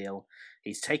Batmobile.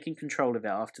 He's taking control of it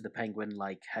after the Penguin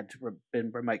had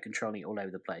been remote controlling it all over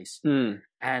the place.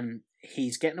 And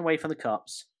he's getting away from the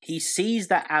cops. He sees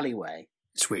that alleyway.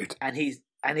 It's weird. And he's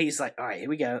like, all right, here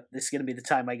we go. This is going to be the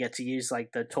time I get to use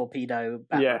like the torpedo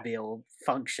Batmobile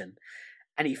function.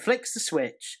 And he flicks the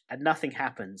switch and nothing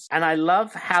happens. And I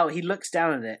love how he looks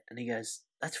down at it and he goes,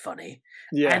 "That's funny."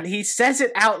 Yeah. And he says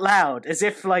it out loud as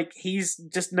if like he's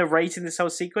just narrating this whole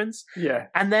sequence. Yeah.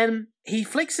 And then he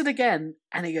flicks it again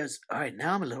and he goes, "All right,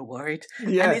 now I'm a little worried."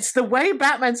 Yeah. And it's the way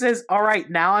Batman says, "All right,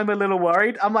 now I'm a little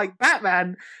worried." I'm like,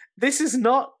 Batman, this is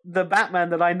not the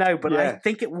Batman that I know, but I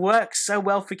think it works so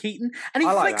well for Keaton. And he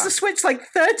flicks the switch like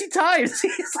 30 times.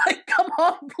 He's like, come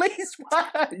on, please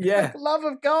work. Yeah. For the love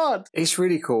of God. It's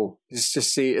really cool. Just to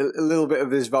see a little bit of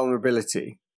his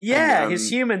vulnerability. Yeah, his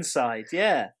human side,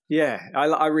 yeah. Yeah,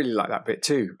 I really like that bit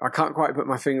too. I can't quite put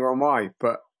my finger on why,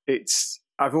 but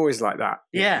I've always liked that.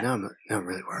 Yeah. Now I'm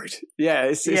really worried. Yeah,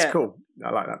 it's cool. I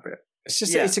like that bit. It's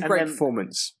just, it's a great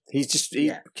performance.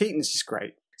 Keaton's just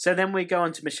great. So then we go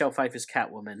on to Michelle Pfeiffer's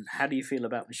Catwoman. How do you feel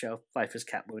about Michelle Pfeiffer's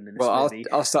Catwoman in this movie?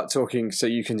 I'll start talking so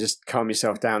you can just calm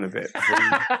yourself down a bit.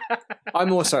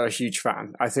 I'm also a huge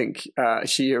fan. I think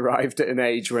she arrived at an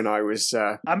age when I was...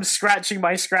 I'm scratching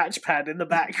my scratch pad in the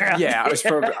background. Yeah, I was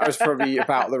probably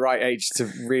about the right age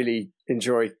to really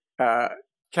enjoy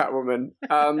Catwoman.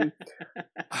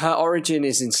 Her origin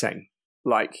is insane.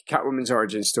 Like, Catwoman's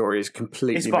origin story is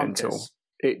completely mental.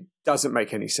 It doesn't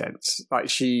make any sense. Like,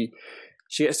 she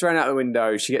gets thrown out the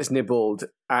window, she gets nibbled,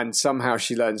 and somehow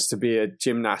she learns to be a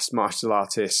gymnast martial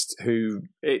artist who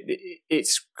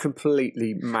it's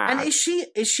completely mad. And is she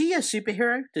a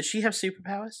superhero? Does she have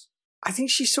superpowers? I think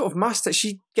she sort of must.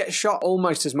 She gets shot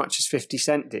almost as much as 50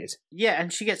 Cent did. Yeah,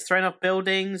 and she gets thrown off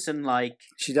buildings and like...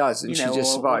 She does, and she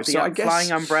just survives. So I guess...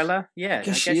 Flying umbrella? Yeah. I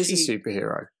guess she is a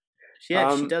superhero.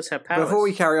 Yeah, she does have powers. Before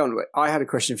we carry on, I had a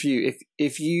question for you.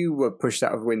 If you were pushed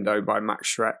out of a window by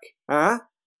Max Shrek, what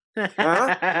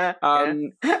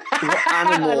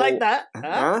animal? I like that.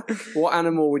 What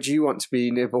animal would you want to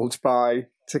be nibbled by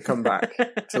to come back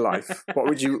to life? What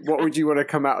would you want to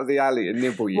come out of the alley and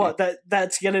nibble you? What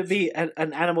that's going to be an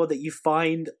animal that you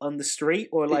find on the street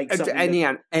or like any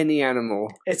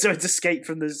animal? So it's escaped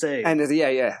from the zoo.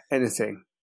 Anything.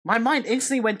 My mind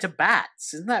instantly went to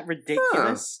bats. Isn't that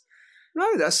ridiculous?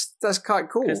 No, that's quite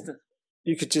cool.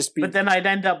 You could just be... But then I'd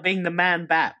end up being the man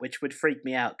bat, which would freak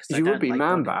me out. You would be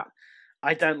man bat.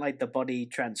 I don't like the body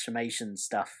transformation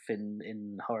stuff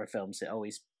in horror films. It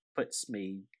always puts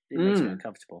me. It makes me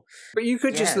uncomfortable. But you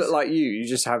could just Yes. look like you. You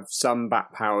just have some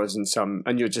bat powers and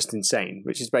you're just insane,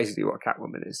 which is basically what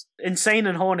Catwoman is. Insane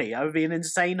and horny. I would be an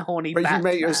insane, horny But you Batman.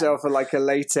 make yourself a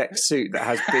latex suit that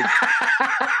has big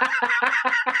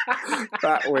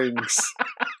bat wings.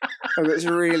 And it's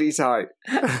really tight.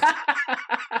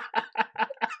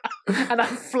 And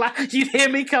I'm flat. You'd hear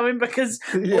me coming because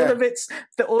Yeah.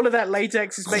 all of that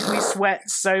latex is making me sweat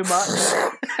so much.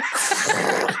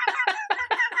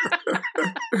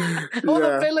 All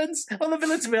the villains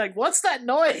would be like, "What's that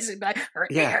noise?" And be like,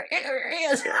 Yeah.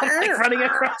 like running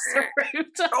across the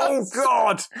rooftops. Oh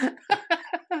God!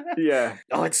 Yeah.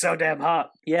 Oh, it's so damn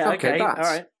hot. Yeah. Okay, Okay. All that's-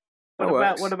 right.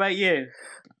 that What about you?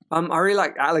 I really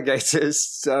like alligators,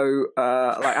 so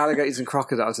alligators and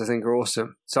crocodiles I think are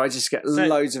awesome. So I just get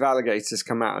loads of alligators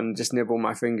come out and just nibble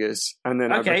my fingers, and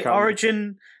then I become...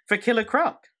 origin for Killer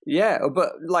Croc. Yeah,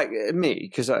 but like me,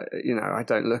 because I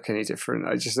don't look any different.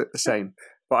 I just look the same.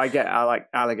 But I like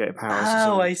alligator powers.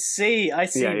 Oh, I see.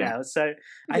 Yeah. Now. So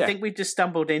I think we've just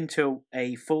stumbled into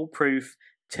a foolproof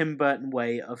Tim Burton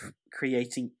way of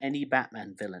creating any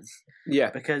Batman villain. Yeah,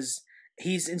 Because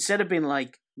he's, instead of being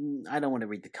like, I don't want to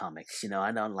read the comics,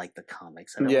 I don't like the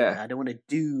comics. I don't want to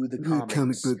do the comics.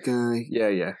 comic book guy.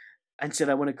 Yeah. Instead,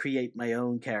 I want to create my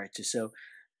own character. So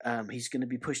he's going to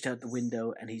be pushed out the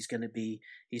window, and he's going to be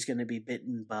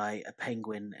bitten by a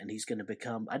penguin, and he's going to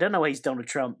become, I don't know why he's Donald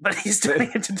Trump, but he's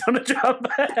turning into Donald Trump.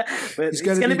 But he's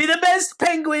going to be the best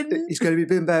penguin. He's going to be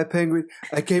bitten by a penguin.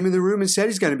 I came in the room and said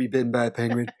he's going to be bitten by a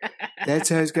penguin. That's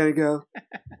how it's going to go.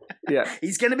 Yeah.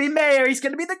 He's going to be mayor. He's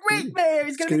going to be the great mayor.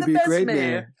 He's going to be the best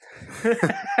mayor.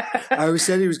 I always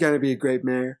said he was going to be a great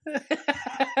mayor.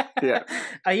 Yeah.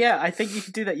 I think you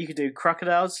could do that. You could do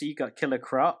crocodiles. So you got Killer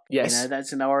Croc. Yes.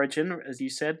 That's an origin, as you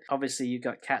said. Obviously, you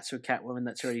got cats with Catwoman.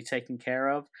 That's already taken care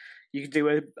of. You could do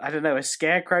a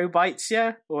scarecrow bites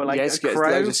you, or like a crow.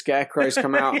 Loads of scarecrows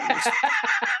come out,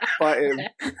 bite him.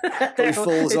 He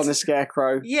falls on a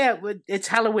scarecrow. Yeah, it's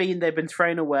Halloween. They've been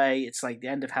thrown away. It's like the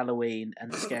end of Halloween,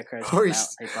 and the scarecrows come out.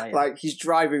 They bite him. Like he's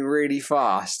driving really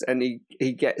fast, and he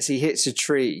hits a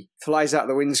tree, flies out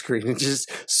the windscreen, and just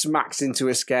smacks into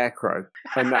a scarecrow,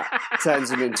 and that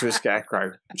turns him into a scarecrow.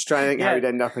 I'm just trying to think how he'd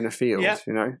end up in a field. Yep.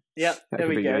 Yep, there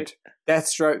we go. Good.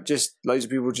 Deathstroke, just loads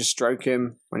of people just stroke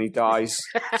him when he dies,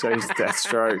 so he's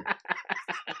Deathstroke.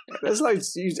 There's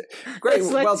loads. Great,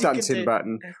 well done, Tim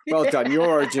Burton. Well done. Your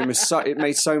origin was it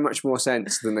made so much more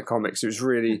sense than the comics. It was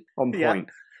really on point.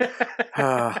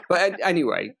 But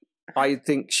anyway, I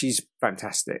think she's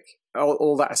fantastic.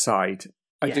 All that aside,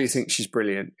 I do think she's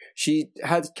brilliant.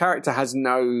 Her character has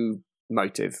no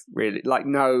motive, really, like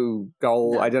no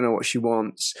goal. I don't know what she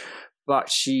wants. But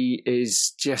she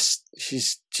is just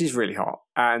she's really hot,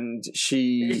 and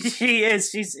she is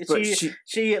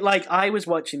she like, I was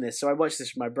watching this, so I watched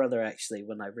this with my brother actually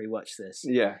when I rewatched this.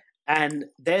 Yeah, and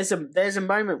there's a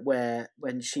moment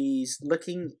when she's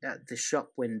looking at the shop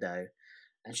window,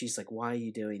 and she's like, "Why are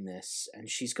you doing this?" And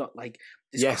she's got like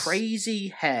this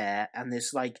crazy hair, and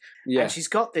this and she's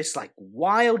got this like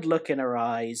wild look in her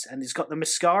eyes, and it's got the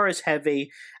mascara's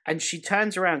heavy, and she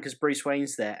turns around because Bruce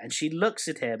Wayne's there, and she looks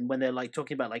at him when they're like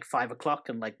talking about like 5 o'clock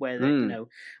and like where they,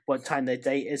 what time their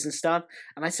date is and stuff.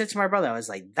 And I said to my brother, I was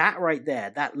like, that right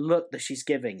there, that look that she's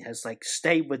giving has like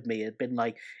stayed with me. It's been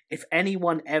like, if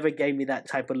anyone ever gave me that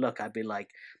type of look, I'd be like,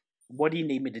 what do you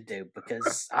need me to do?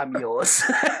 Because I'm yours.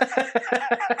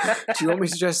 Do you want me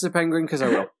to dress as a penguin? Because I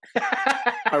will.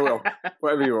 I will.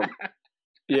 Whatever you want.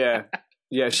 Yeah.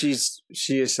 Yeah, she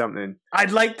is something.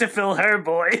 I'd like to fill her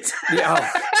void. Yeah.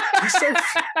 Oh, he's so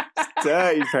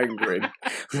dirty penguin.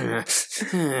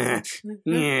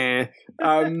 Yeah.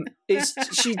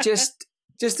 She just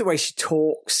the way she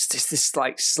talks, just this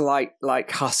like slight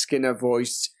like husk in her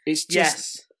voice. It's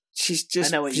just she's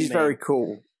very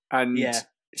cool, and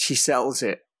she sells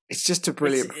it. It's just a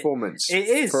brilliant performance. It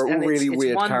is for a really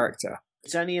weird character.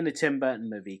 It's only in a Tim Burton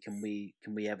movie can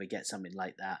we ever get something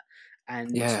like that.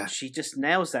 And she just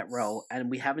nails that role, and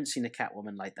we haven't seen a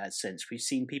Catwoman like that since. We've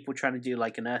seen people trying to do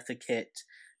like an Eartha Kitt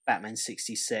Batman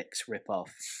 66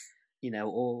 ripoff,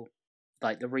 or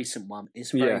like the recent one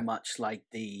is very much like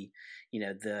the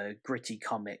gritty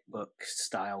comic book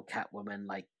style Catwoman,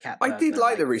 like Catwoman. I did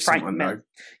like the recent one though.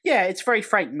 Yeah, it's very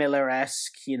Frank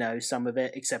Miller-esque, some of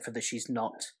it, except for that she's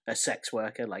not a sex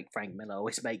worker like Frank Miller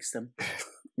always makes them.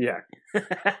 Yeah.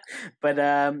 But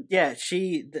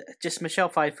Michelle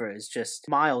Pfeiffer is just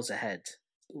miles ahead.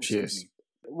 She is.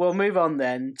 We'll move on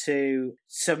then to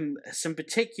some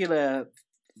particular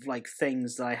like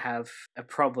things that I have a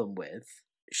problem with.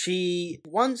 She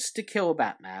wants to kill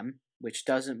Batman, which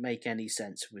doesn't make any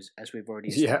sense, as we've already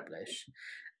Yeah. established.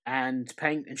 And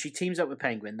she teams up with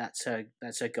Penguin. That's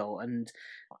her goal. And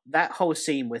that whole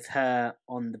scene with her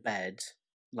on the bed,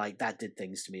 like, that did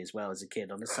things to me as well as a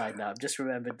kid. On a side note, I've just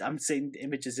remembered. I'm seeing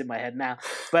images in my head now.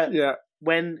 But Yeah.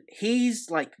 when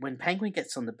Penguin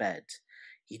gets on the bed,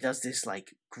 he does this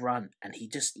like grunt, and he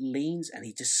just leans and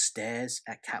he just stares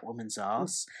at Catwoman's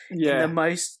ass. Yeah. In the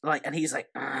most and he's like,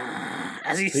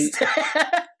 as he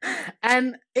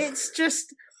and it's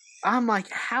just. I'm like,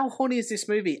 how horny is this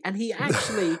movie? And he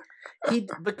actually,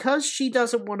 because she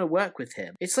doesn't want to work with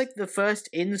him. It's like the first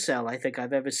incel I think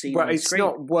I've ever seen. Well, on it's screen.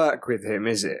 not work with him,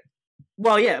 is it?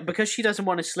 Well, yeah, because she doesn't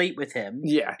want to sleep with him.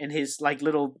 Yeah. In his like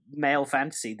little male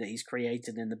fantasy that he's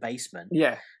created in the basement.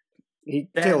 Yeah. He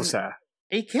kills her.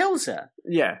 He kills her.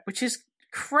 Yeah. Which is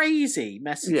crazy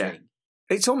messaging. Yeah.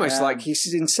 It's almost like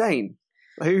he's insane.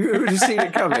 Who would have seen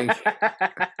it coming?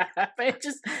 But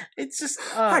it's just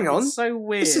hang on, it's so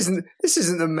weird. This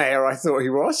isn't the mayor I thought he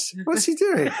was. What's he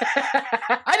doing?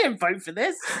 I didn't vote for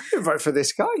this. I didn't vote for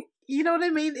this guy. You know what I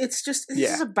mean? It's just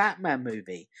this is a Batman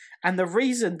movie, and the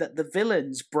reason that the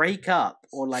villains break up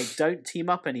or like don't team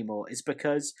up anymore is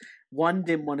because one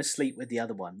didn't want to sleep with the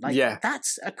other one. Like,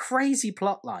 that's a crazy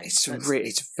plot line.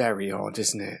 It's very odd,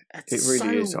 isn't it? It really so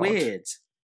is odd. Weird.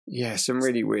 Yeah, some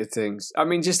really weird things. I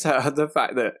mean, just the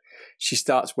fact that she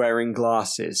starts wearing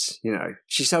glasses, you know,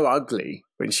 she's so ugly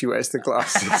when she wears the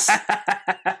glasses.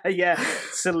 Yeah,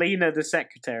 Selena, the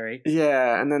secretary.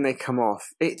 Yeah, and then they come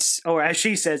off. Or as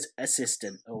she says,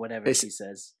 assistant, or whatever she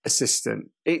says.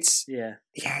 Assistant. It is.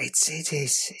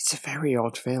 It's a very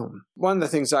odd film. One of the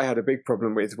things I had a big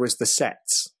problem with was the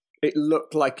sets. It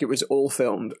looked like it was all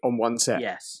filmed on one set.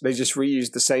 Yes. They just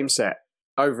reused the same set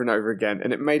over and over again,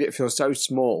 and it made it feel so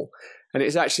small. And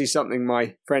it's actually something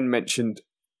my friend mentioned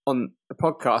on the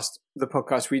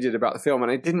podcast we did about the film,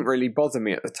 and it didn't really bother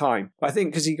me at the time. But I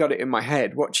think because he got it in my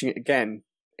head, watching it again,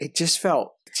 it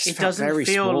felt doesn't very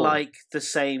feel small. like the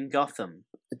same Gotham.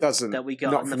 It doesn't. That we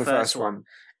got Not in from the first one.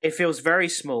 It feels very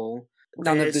small.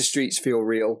 None of the streets feel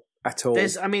real at all.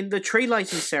 The tree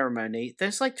lighting ceremony,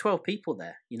 there's like 12 people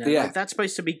there. You know, like that's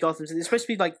supposed to be Gotham. It's supposed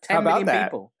to be like 10 million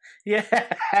people. Yeah.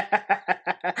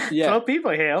 12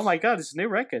 people here. Oh my God, it's a new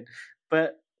record.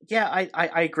 But yeah,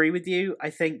 I agree with you. I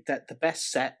think that the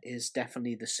best set is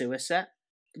definitely the sewer set.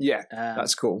 Yeah,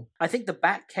 that's cool. I think the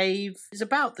Batcave is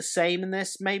about the same in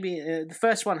this. Maybe the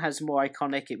first one has more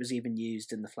iconic. It was even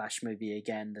used in the Flash movie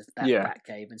again, that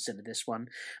Batcave instead of this one.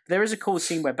 But there is a cool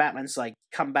scene where Batman's like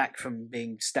come back from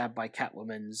being stabbed by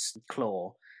Catwoman's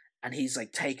claw, and he's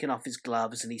like taking off his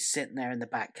gloves and he's sitting there in the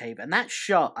Batcave. And that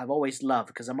shot I've always loved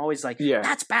because I'm always like,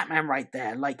 that's Batman right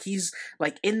there. Like he's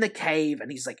like in the cave and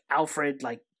he's like, Alfred,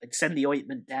 like send the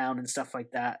ointment down and stuff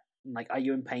like that. Like, are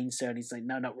you in pain, sir? And he's like,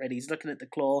 no, not really. He's looking at the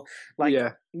claw. Like,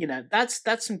 you know, that's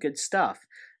some good stuff.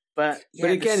 But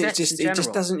again, it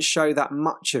just doesn't show that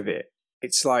much of it.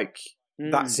 It's like,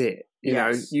 that's it. You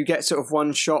know, you get sort of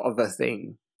one shot of a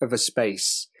thing, of a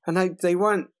space. And they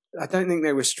weren't, I don't think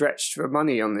they were stretched for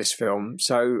money on this film.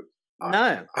 So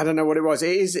no, I don't know what it was.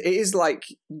 It is like,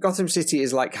 Gotham City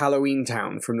is like Halloween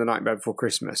Town from The Nightmare Before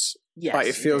Christmas. Yes. Like,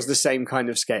 it feels the same kind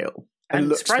of scale. And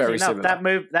looks surprisingly very enough,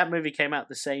 similar. that movie came out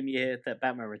the same year that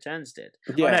Batman Returns did.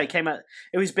 Yeah. Oh, no, it came out.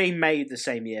 It was being made the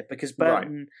same year because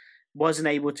Burton wasn't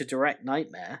able to direct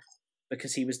Nightmare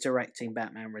because he was directing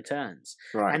Batman Returns.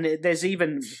 Right. And there's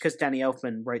even because Danny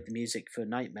Elfman wrote the music for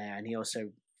Nightmare and he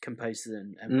also composed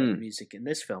and wrote the music in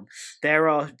this film. There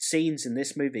are scenes in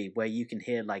this movie where you can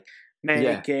hear like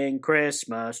making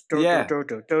Christmas, you know,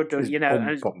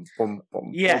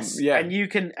 yes, and you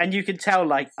can tell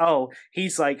like, oh,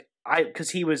 he's like, because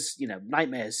he was, you know,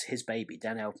 Nightmare's his baby.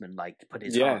 Dan Elfman like put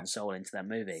his heart and soul into that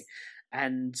movie,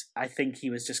 and I think he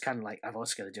was just kind of like, I've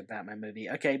also got to do a Batman movie.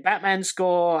 Okay, Batman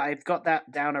score, I've got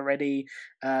that down already.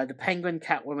 The Penguin,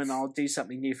 Catwoman, I'll do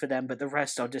something new for them, but the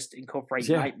rest I'll just incorporate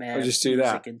Nightmare I'll just do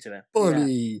music that into it.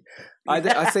 Bully. I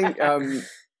think.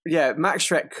 Max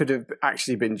Shrek could have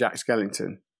actually been Jack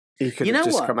Skellington. He could have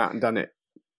just come out and done it.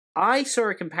 I saw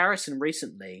a comparison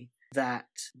recently that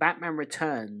Batman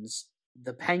Returns,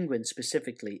 the Penguin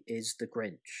specifically, is the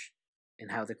Grinch in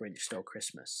How the Grinch Stole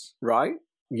Christmas. Right?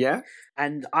 Yeah.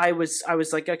 And I was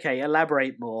like, okay,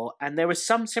 elaborate more. And there was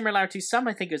some similarities. Some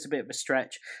I think it was a bit of a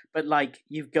stretch. But like,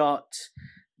 you've got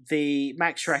the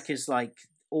Max Shrek is like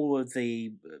all of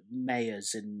the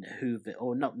mayors in Whoville,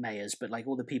 or not mayors, but like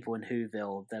all the people in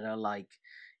Whoville that are like,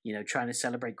 you know, trying to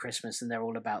celebrate Christmas, and they're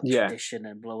all about tradition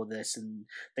and blah, blah, this, and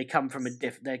they come from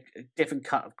they're a different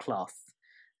cut of cloth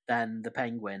than the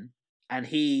Penguin. and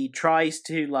he tries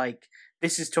to like.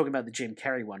 This is talking about the Jim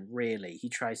Carrey one, really. He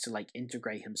tries to, like,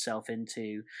 integrate himself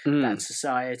into that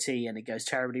society, and it goes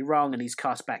terribly wrong, and he's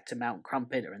cast back to Mount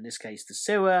Crumpet, or in this case, the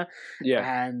sewer.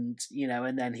 Yeah. And,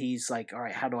 and then he's like, all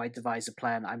right, how do I devise a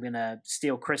plan? I'm going to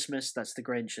steal Christmas, that's the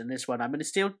Grinch, and this one, I'm going to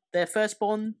steal their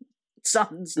firstborn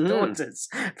sons and daughters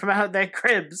from out their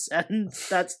cribs, and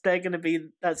that's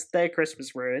their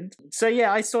Christmas ruined. So,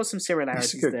 yeah, I saw some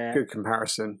similarities there. Good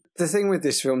comparison. The thing with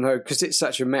this film, though, because it's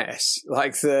such a mess,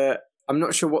 I'm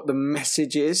not sure what the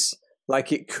message is.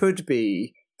 Like, it could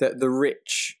be that the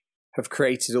rich have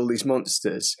created all these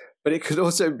monsters, but it could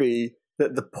also be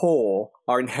that the poor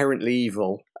are inherently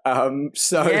evil.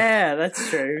 So yeah, that's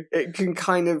true. It can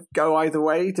kind of go either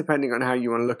way, depending on how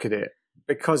you want to look at it.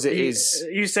 Because it is...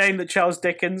 Are you saying that Charles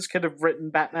Dickens could have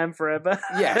written Batman Forever?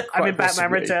 Yeah, I mean,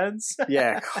 Batman Returns.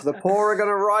 Yeah, the poor are going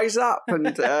to rise up,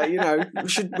 and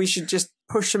we should just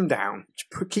push them down.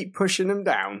 Keep pushing them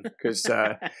down, because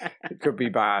it could be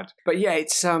bad. But yeah,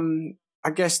 it's I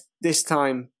guess this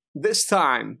time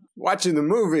watching the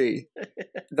movie,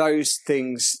 those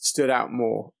things stood out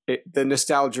more. The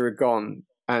nostalgia are gone,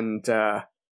 and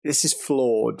this is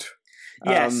flawed.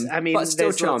 Yes, I mean, but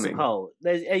still charming.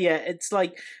 It's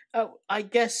like, I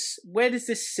guess, where does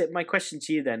this sit? My question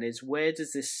to you then is, where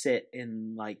does this sit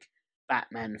in, like,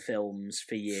 Batman films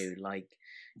for you? Like,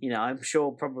 I'm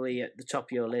sure probably at the top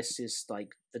of your list is,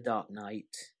 like, The Dark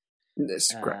Knight.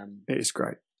 It's great. It is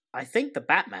great. I think The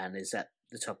Batman is at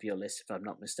the top of your list, if I'm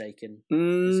not mistaken.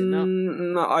 Is it not?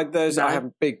 No, I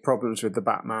have big problems with The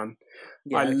Batman.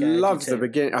 Yeah, I love the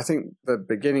beginning. I think the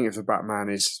beginning of The Batman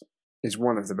is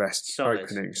one of the best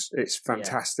openings. It's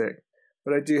fantastic.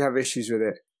 But I do have issues with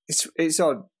it. It's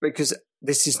odd because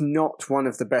this is not one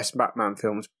of the best Batman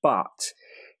films, but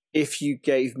if you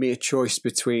gave me a choice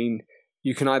between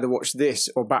you can either watch this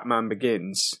or Batman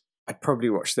Begins, I'd probably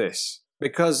watch this.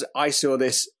 Because I saw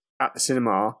this at the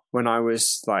cinema when I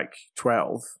was like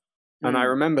 12, and I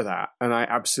remember that, and I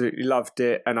absolutely loved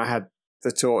it, and I had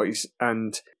the toys,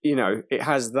 and it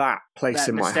has that place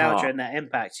in my heart. That nostalgia and that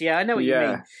impact. Yeah, I know what you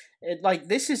mean.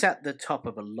 This is at the top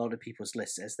of a lot of people's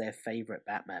lists as their favourite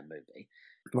Batman movie.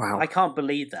 Wow. I can't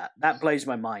believe that. That blows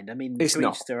my mind. I mean, it's to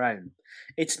not. each their own.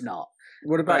 It's not.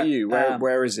 What about you?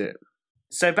 Where is it?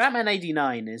 So Batman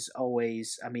 89 is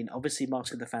always, I mean, obviously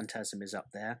Mask of the Phantasm is up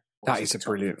there. That is a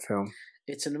brilliant film.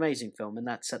 It's an amazing film, and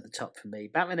that's at the top for me.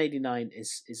 Batman 89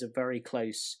 is a very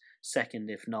close second,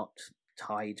 if not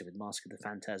tied with Mask of the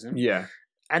Phantasm. Yeah.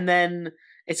 And then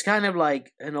it's kind of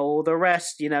like, and all the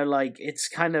rest, like it's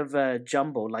kind of a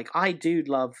jumble. Like, I do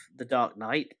love The Dark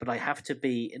Knight, but I have to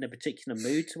be in a particular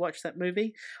mood to watch that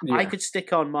movie. Yeah. I could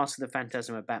stick on Mask of the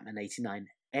Phantasm or Batman 89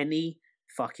 any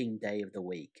fucking day of the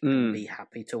week and be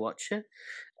happy to watch it.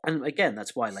 And again,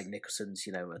 that's why, like, Nicholson's,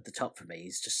 at the top for me.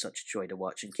 He's just such a joy to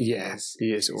watch. And he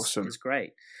is awesome. It's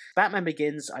great. Batman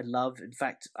Begins, I love. In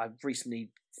fact, I've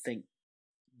recently think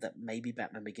that maybe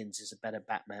Batman Begins is a better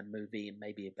Batman movie and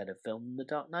maybe a better film than The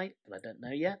Dark Knight, but I don't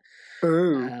know yet.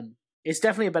 It's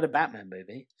definitely a better Batman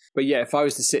movie. But yeah, if I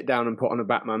was to sit down and put on a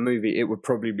Batman movie, it would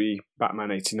probably be Batman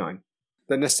 89.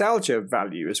 The nostalgia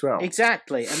value as well.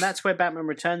 Exactly, and that's where Batman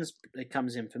Returns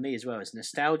comes in for me as well, as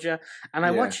nostalgia. And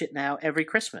I watch it now every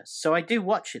Christmas. So I do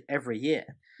watch it every year,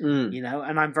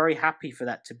 and I'm very happy for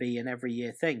that to be an every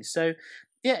year thing. So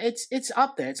yeah, it's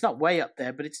up there. It's not way up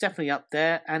there, but it's definitely up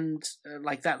there. And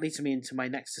that leads me into my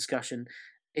next discussion.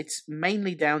 It's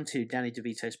mainly down to Danny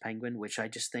DeVito's Penguin, which I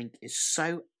just think is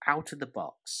so out of the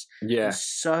box. Yeah.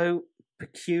 So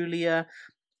peculiar.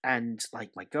 And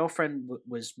like, my girlfriend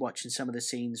was watching some of the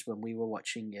scenes when we were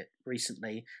watching it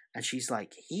recently, and she's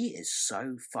like, he is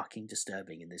so fucking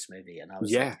disturbing in this movie. And I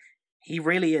was like, he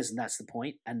really is, and that's the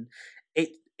point. And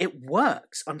it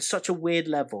works on such a weird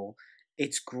level.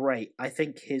 It's great. I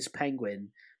think his Penguin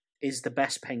is the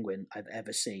best Penguin I've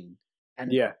ever seen.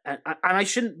 And and I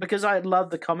shouldn't, because I love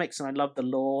the comics and I love the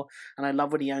lore and I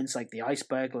love when he owns like the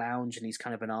Iceberg Lounge and he's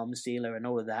kind of an arms dealer and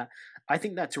all of that. I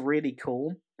think that's really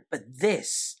cool. But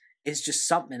this is just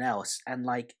something else, and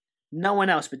like no one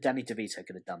else but Danny DeVito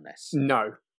could have done this.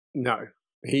 No.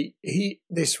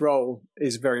 This role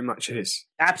is very much his.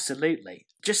 Absolutely.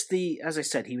 Just as I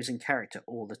said, he was in character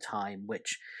all the time,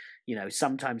 which,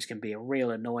 sometimes can be a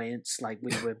real annoyance. Like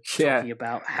we were talking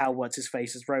about how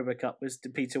what's-his-face as Robocop was,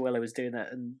 Peter Weller was doing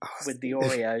that with the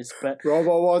Oreos. But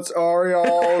Robo wants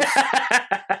Oreos.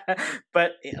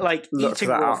 But like look eating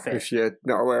that raw up fish. If you're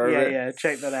not aware of it. Yeah,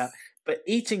 check that out. But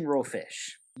eating raw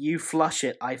fish, you flush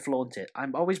it, I flaunt it.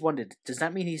 I've always wondered, does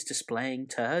that mean he's displaying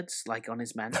turds like on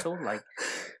his mantle? Like,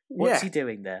 what's he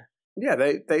doing there? Yeah,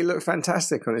 they look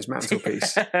fantastic on his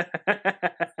mantelpiece.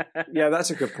 Yeah, that's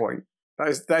a good point.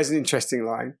 That is an interesting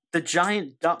line. The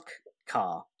giant duck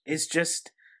car is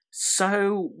just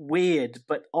so weird,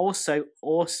 but also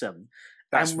awesome.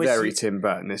 That's very Tim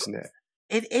Burton, isn't it?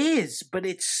 It is, but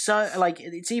it's so like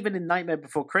it's even in Nightmare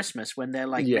Before Christmas when they're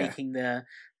like making the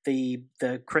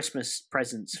Christmas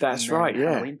presents. That's right.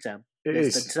 Yeah, Halloween Town.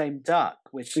 It's the same duck,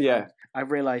 which I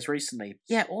realized recently.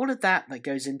 Yeah, all of that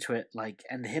goes into it, like,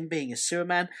 and him being a sewer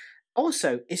man.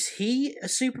 Also, is he a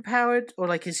superpowered or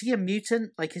like is he a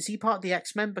mutant? Like, is he part of the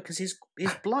X-Men? Because his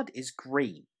blood is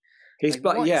green. His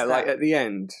blood, like at the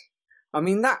end. I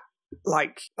mean that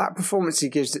performance he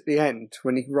gives at the end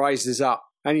when he rises up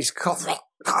and he's coughing.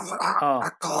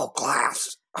 A cold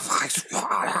glass of ice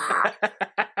water.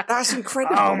 That's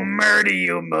incredible. I'll murder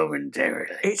you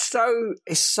momentarily. It's so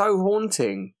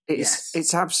haunting.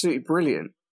 It's absolutely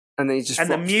brilliant. And then he just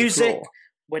the music. The floor.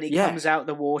 When he comes out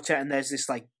the water and there's this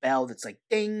like bell that's like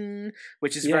ding,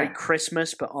 which is very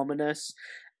Christmas but ominous.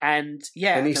 And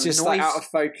and he's just like out of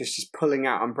focus, just pulling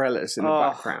out umbrellas in the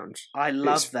background. I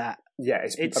love that. Yeah,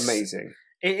 it's amazing.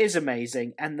 It is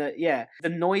amazing. And the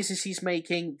noises he's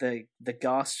making, the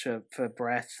gasp for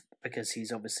breath, because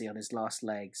he's obviously on his last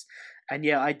legs. And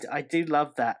I do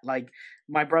love that. Like,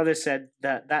 my brother said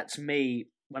that's me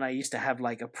when I used to have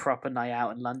like a proper night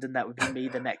out in London. That would be me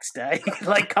the next day.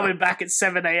 Like coming back at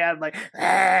 7 a.m. like,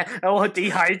 all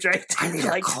dehydrated. I need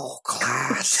like, a cold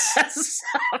glass.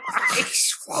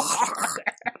 Ice water.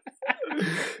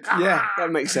 Yeah, that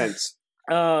makes sense.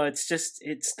 Oh, it's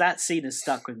that scene has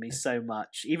stuck with me so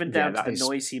much. Even down to the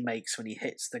noise he makes when he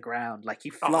hits the ground. Like he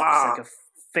flops like a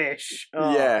fish.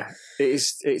 Oh. Yeah,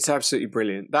 it's absolutely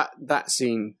brilliant. That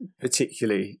scene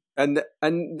particularly. And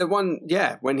the one,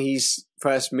 when he's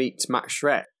first meets Max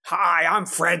Schreck. Hi, I'm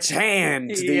Fred's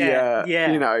hand.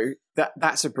 You know,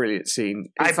 that's a brilliant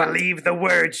scene. Believe the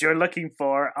words you're looking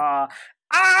for are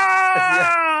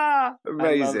amazing.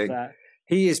 I love that.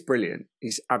 He is brilliant.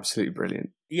 He's absolutely brilliant.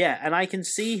 Yeah, and I can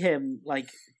see him like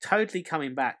totally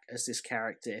coming back as this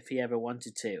character if he ever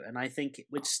wanted to, and I think it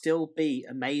would still be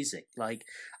amazing. Like,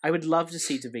 I would love to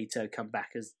see DeVito come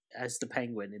back as the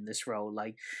Penguin in this role,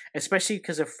 like especially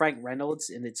because of Frank Reynolds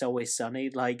in It's Always Sunny.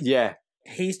 Like,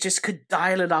 he just could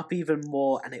dial it up even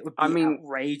more, and it would be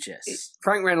outrageous.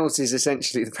 Frank Reynolds is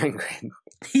essentially the Penguin.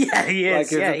 Yeah, he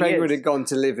is. Like, if the Penguin had gone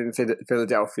to live in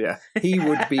Philadelphia, he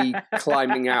would be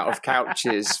climbing out of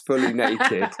couches fully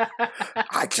naked.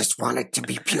 I just want it to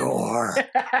be pure.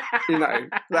 You know,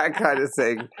 that kind of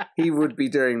thing. He would be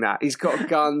doing that. He's got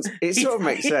guns. It sort of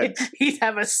makes sense. He'd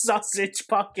have a sausage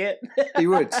pocket. He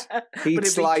would. He'd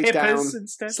slide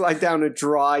down a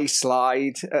dry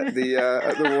slide at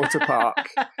the water park.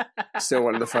 Still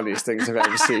one of the funniest things I've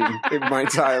ever seen in my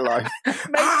entire life.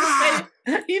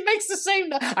 He makes the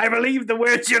same. I believe the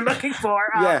words you're looking for.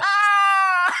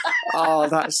 Oh,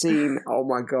 that scene. Oh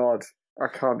my God.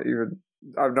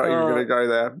 I'm not even going to go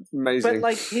there. Amazing. But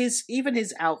like his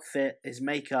outfit, his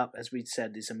makeup, as we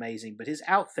said, is amazing. But his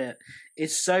outfit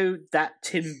is so that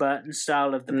Tim Burton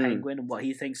style of the Penguin and what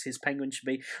he thinks his Penguin should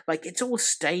be. Like, it's all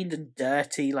stained and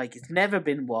dirty. Like, it's never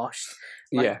been washed.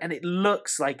 Like, and it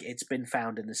looks like it's been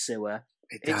found in the sewer.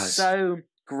 It's so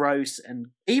gross, and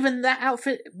even that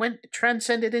outfit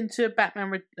transcended into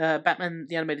Batman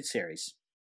the Animated Series.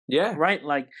 Yeah, right.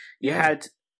 Like you had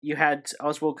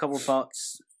Oswald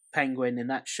Cobblepot's Penguin in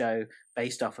that show,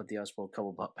 based off of the Oswald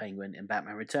Cobblepot Penguin in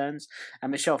Batman Returns,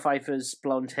 and Michelle Pfeiffer's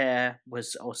blonde hair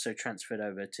was also transferred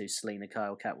over to Selena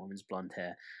Kyle, Catwoman's blonde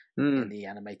hair in the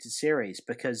animated series,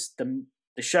 because the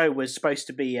show was supposed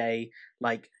to be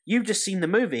you've just seen the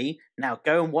movie, now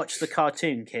go and watch the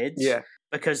cartoon, kids. Yeah.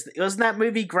 Because wasn't that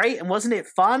movie great, and wasn't it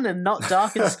fun and not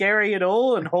dark and scary at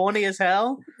all and horny as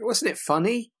hell? Wasn't it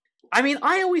funny? I mean,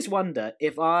 I always wonder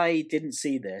if I didn't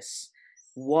see this,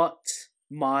 what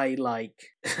my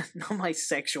not my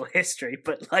sexual history,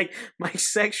 but my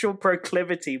sexual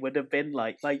proclivity would have been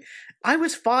like. Like, I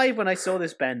was 5 when I saw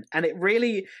this, Ben, and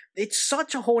it's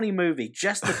such a horny movie,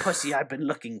 just the pussy I've been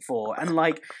looking for, and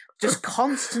just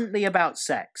constantly about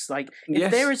sex. Like,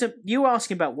 if there is you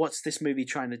asking about what's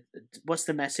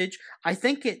the message? I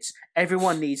think it's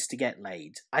everyone needs to get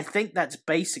laid. I think that's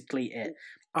basically it.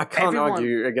 I can't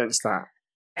argue against that.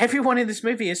 Everyone in this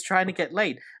movie is trying to get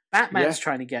laid. Batman's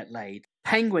trying to get laid.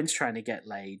 Penguin's trying to get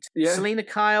laid. Yeah. Selena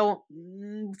Kyle,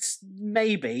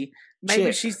 maybe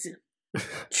Chip.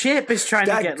 Chip is trying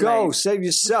to get laid. Save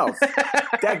yourself.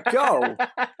 That go.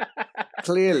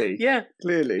 Clearly. Yeah.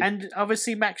 Clearly. And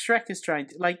obviously Max Schreck is trying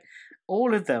to,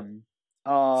 all of them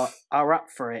are up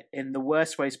for it in the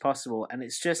worst ways possible, and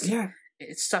it's just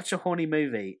It's such a horny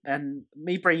movie. And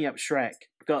me bringing up Shrek,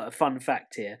 got a fun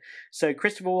fact here. So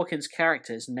Christopher Walken's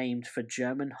character is named for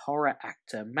German horror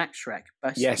actor Max Schreck,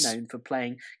 best known for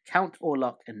playing Count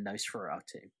Orlok in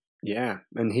Nosferatu. Yeah,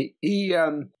 and he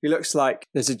looks like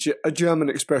there's a German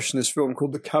expressionist film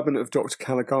called The Cabinet of Dr.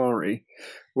 Caligari,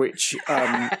 which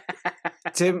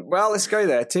let's go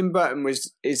there. Tim Burton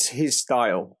is his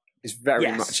style. Is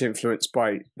very much influenced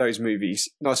by those movies.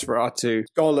 Nosferatu,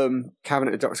 Gollum,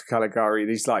 Cabinet of Dr. Caligari,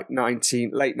 these like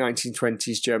late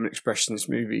 1920s German expressionist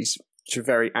movies, which are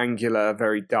very angular,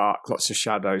 very dark, lots of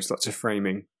shadows, lots of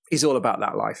framing. He's all about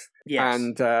that life. Yes.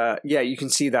 And you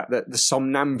can see that the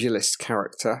somnambulist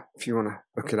character, if you want to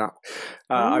look it up,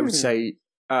 I would say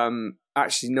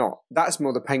actually not. That's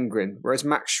more the penguin, whereas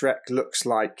Max Schreck looks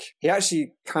like, he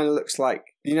actually kind of looks like,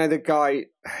 you know, the guy,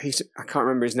 I can't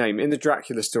remember his name. In the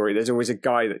Dracula story, there's always a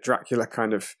guy that Dracula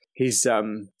kind of, he's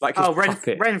like his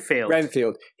puppet.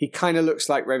 Renfield. He kind of looks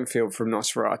like Renfield from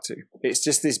Nosferatu. It's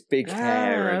just this big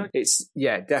hair. And it's,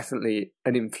 definitely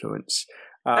an influence.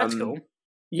 That's cool.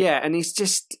 Yeah, and he's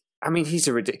just, I mean, he's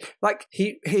a ridiculous, like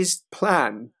his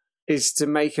plan is to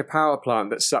make a power plant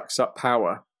that sucks up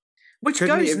power. Which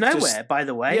goes nowhere, by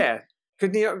the way. Yeah.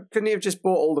 Couldn't he have just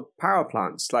bought all the power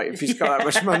plants? Like, if he's got that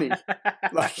much money,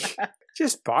 like,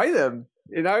 just buy them.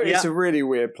 You know, it's a really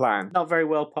weird plan. Not very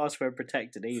well password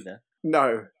protected either.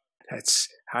 No.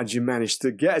 How'd you manage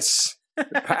to guess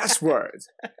the password?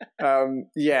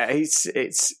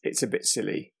 It's a bit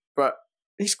silly, but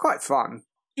he's quite fun.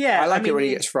 Yeah, I like it when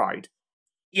he gets fried.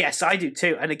 Yes, I do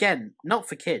too. And again, not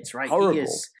for kids, right? Horrible. He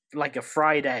is like a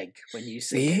fried egg when you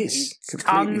see him. His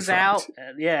tongue's out.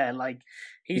 Like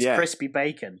he's crispy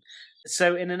bacon.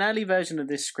 So in an early version of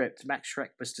this script, Max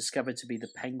Schreck was discovered to be the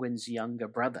Penguin's younger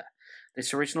brother.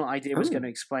 This original idea was going to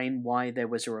explain why there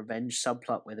was a revenge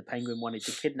subplot where the Penguin wanted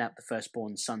to kidnap the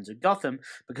firstborn sons of Gotham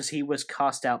because he was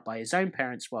cast out by his own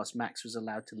parents whilst Max was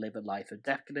allowed to live a life of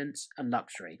decadence and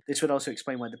luxury. This would also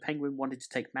explain why the Penguin wanted to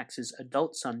take Max's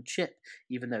adult son Chip,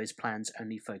 even though his plans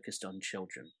only focused on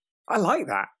children. I like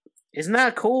that. Isn't that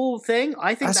a cool thing?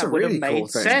 I think that would have made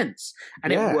sense.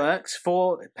 And it works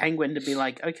for Penguin to be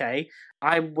like, okay,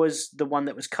 I was the one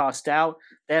that was cast out.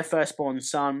 Their firstborn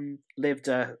son lived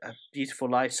a beautiful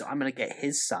life, so I'm going to get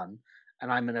his son,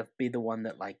 and I'm going to be the one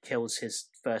that like kills his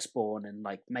firstborn and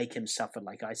like make him suffer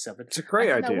like I suffered. It's a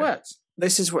great idea. That works.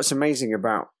 This is what's amazing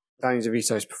about Danny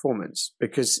DeVito's performance,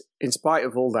 because in spite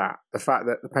of all that, the fact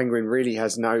that the Penguin really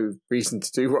has no reason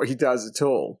to do what he does at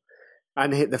all,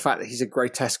 and the fact that he's a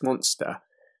grotesque monster,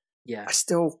 I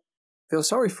still feel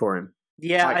sorry for him.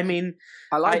 Yeah, I mean,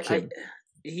 I like him.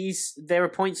 There are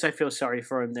points I feel sorry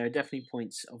for him. There are definitely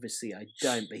points, obviously, I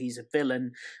don't. But he's a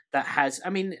villain that has, I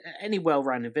mean, any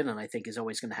well-rounded villain, I think, is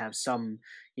always going to have some,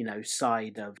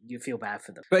 side of you feel bad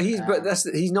for them. But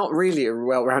he's not really a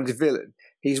well-rounded villain.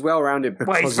 He's well-rounded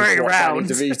because he's very of what round.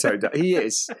 Danny DeVito does. He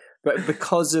is, but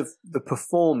because of the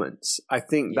performance, I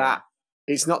think that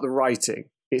it's not the writing.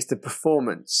 It's the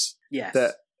performance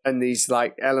and these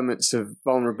like elements of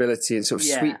vulnerability and sort of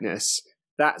sweetness.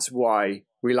 That's why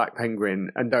we like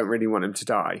Penguin and don't really want him to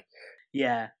die.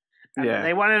 Yeah.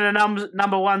 They wanted a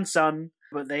number one son,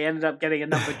 but they ended up getting a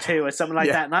number two or something like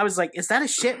that. And I was like, is that a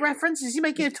shit reference? Is he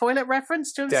making a toilet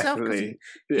reference to himself? Definitely.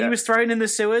 He was thrown in the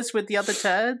sewers with the other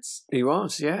turds. He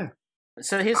was, yeah.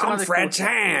 So here's some other Fred's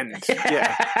hand.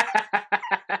 Yeah.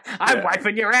 I'm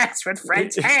wiping your ass with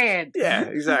Fred's hand. Yeah,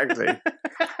 exactly.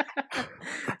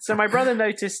 So my brother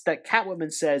noticed that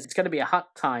Catwoman says it's going to be a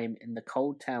hot time in the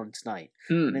cold town tonight.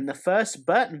 And in the first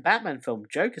Burton Batman film,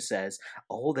 Joker says,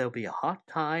 there'll be a hot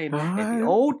time in the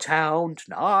old town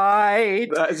tonight.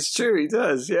 That's true, he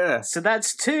does, yeah. So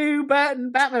that's two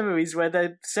Burton Batman movies where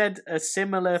they said a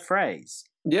similar phrase.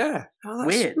 Yeah.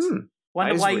 Weird.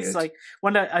 Wonder why weird. he's like.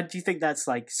 Do you think that's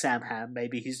like Sam Hamm?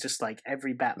 Maybe he's just like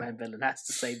every Batman villain has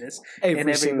to say this in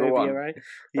every movie, one. Right?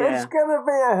 Yeah. It's gonna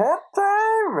be a hot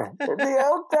time in the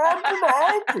old town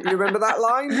tonight. You remember that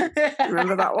line? You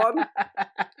remember that one?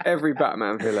 Every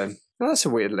Batman villain. Well, that's a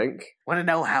weird link. Want to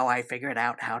know how I figured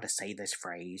out how to say this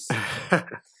phrase?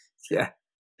 Yeah.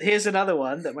 Here's another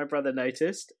one that my brother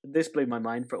noticed. This blew my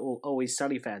mind for all Always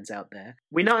Sunny fans out there.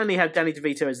 We not only have Danny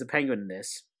DeVito as the Penguin in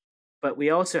this, but we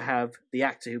also have the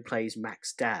actor who plays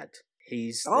Mac's dad.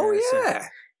 He's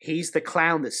he's the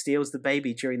clown that steals the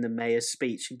baby during the mayor's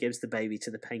speech and gives the baby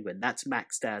to the Penguin. That's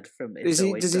Mac's dad from It's Always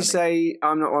Sunny. Does he say,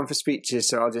 I'm not one for speeches,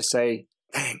 so I'll just say,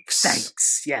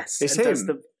 Thanks. Yes. It's and him.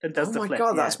 does the my flip.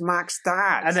 God, yeah. that's Mac's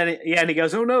dad. And then and he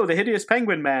goes, "Oh no, the hideous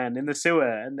penguin man in the sewer."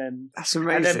 And then that's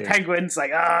amazing. And then Penguin's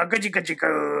like, "Oh, good.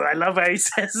 I love how he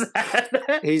says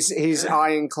that. his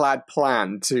ironclad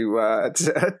plan to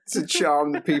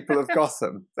charm the people of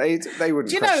Gotham. They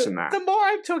wouldn't question that. The more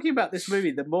I'm talking about this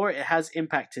movie, the more it has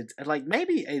impacted. Like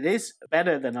maybe it is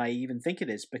better than I even think it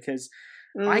is because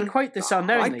I quote this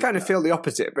unknowingly. I kind of feel the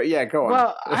opposite, but yeah, go on.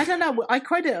 Well, I don't know. I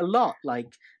quote it a lot. Like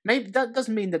maybe that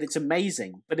doesn't mean that it's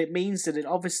amazing, but it means that it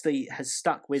obviously has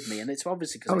stuck with me, and it's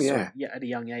obviously because I saw it at a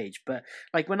young age. But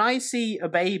like when I see a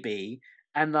baby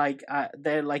and like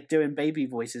they're like doing baby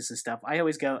voices and stuff, I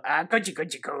always go, could you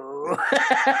go?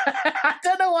 I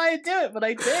don't know why I do it, but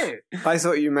I do. I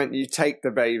thought you meant you take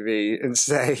the baby and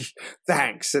say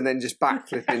thanks, and then just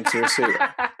backflip into a sewer.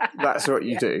 That's what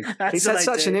you do. It's had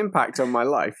such an impact on my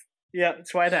life. Yeah,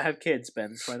 that's why I don't have kids,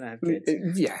 Ben. That's why I don't have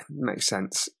kids. Yeah, makes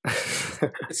sense.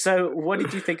 So, what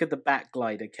did you think of the back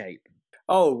glider cape?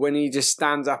 Oh, when he just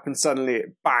stands up and suddenly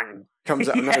it bang comes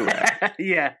out of nowhere.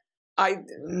 Yeah.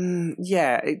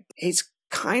 It's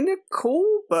kind of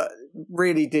cool, but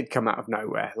really did come out of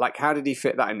nowhere. Like, how did he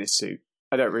fit that in his suit?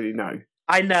 I don't really know.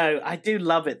 I know. I do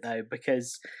love it though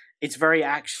because it's very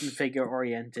action figure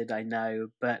oriented. I know,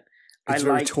 but it's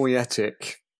very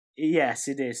toyetic. Yes,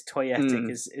 it is. Toyetic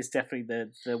is definitely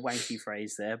the wanky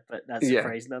phrase there, but that's a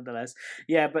phrase nonetheless.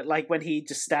 Yeah, but like when he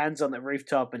just stands on the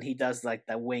rooftop and he does like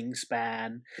the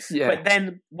wingspan. Yeah. But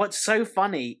then what's so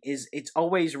funny is it's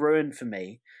always ruined for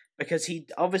me because he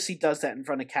obviously does that in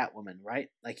front of Catwoman, right?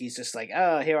 Like he's just like,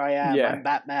 oh, here I am, I'm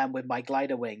Batman with my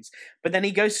glider wings. But then he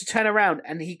goes to turn around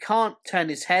and he can't turn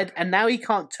his head and now he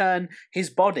can't turn his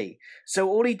body. So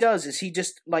all he does is he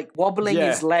just like wobbling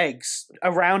his legs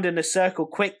around in a circle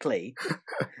quickly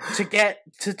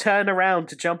to turn around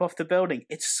to jump off the building.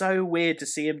 It's so weird to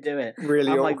see him do it.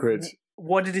 Really awkward. Like,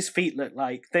 what did his feet look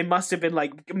like? They must have been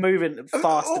like moving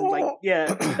fast and like,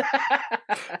 yeah.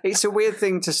 It's a weird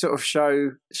thing to sort of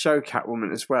show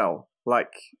Catwoman as well.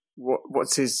 Like,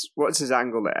 what's his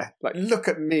angle there? Like, look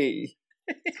at me.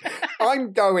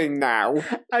 I'm going now.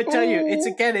 I tell you,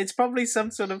 it's probably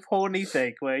some sort of horny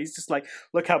thing where he's just like,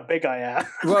 look how big I am.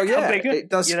 Well, yeah,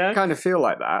 it does kind of feel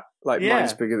like that. Like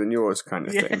mine's bigger than yours kind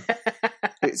of thing.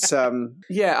 It's,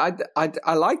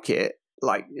 I like it.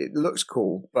 Like, it looks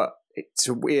cool, but it's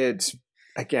a weird,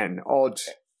 again, odd.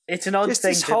 It's an odd just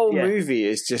thing. This whole movie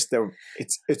is just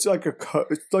it's like a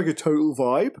total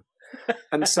vibe,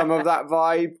 and some of that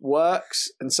vibe works,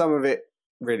 and some of it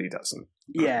really doesn't.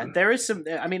 Yeah, there is some.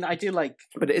 I mean, I do like,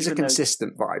 but it is a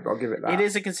consistent vibe. I'll give it that. It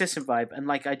is a consistent vibe, and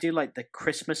like I do like the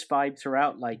Christmas vibe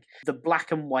throughout, like the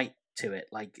black and white to it.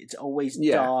 Like it's always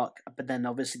dark, but then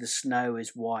obviously the snow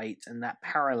is white, and that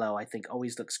parallel I think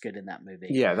always looks good in that movie.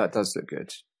 Yeah, that does look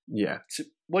good. Yeah. So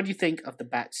what do you think of the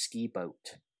Bat ski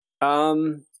boat?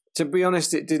 To be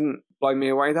honest, it didn't blow me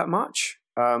away that much.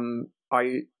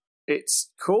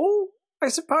 It's cool, I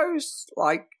suppose.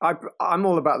 Like I'm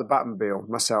all about the Batmobile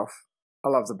myself. I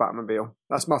love the Batmobile.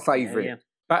 That's my favourite. Yeah.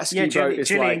 Bat ski boat is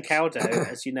Julian like... Caldo,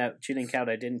 as you know, Julian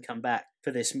Caldo didn't come back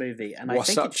for this movie, and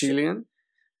What's up, Julian?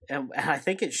 And I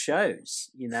think it shows.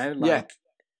 Like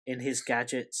in his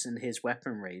gadgets and his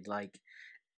weaponry, like.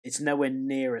 It's nowhere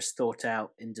near as thought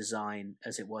out in design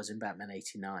as it was in Batman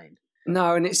 89.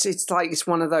 No, and it's like it's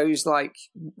one of those like,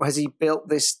 has he built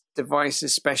this device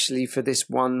especially for this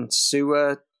one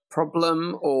sewer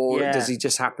problem, or does he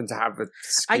just happen to have a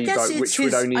ski boat which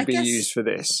would only be used for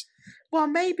this? Well,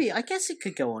 maybe. I guess it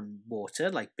could go on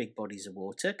water, like big bodies of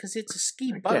water, because it's a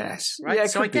ski boat, right? Yeah,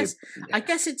 so I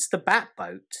guess it's the Bat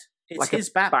boat. It's like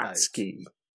his Bat boat. Ski.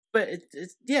 But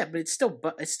but it's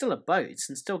still a boat. It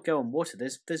can still go on water.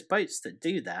 There's boats that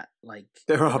do that. Like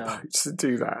there are boats that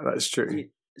do that. That's true.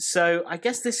 So I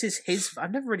guess this is his.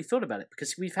 I've never really thought about it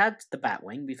because we've had the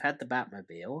Batwing, we've had the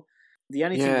Batmobile. The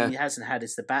only thing he hasn't had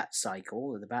is the Bat Cycle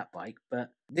or the Bat Bike.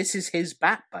 But this is his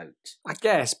Bat boat. I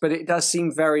guess, but it does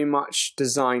seem very much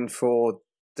designed for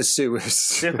the sewers.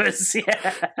 Sewers,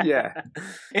 yeah.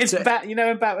 It's in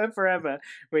Batman Forever,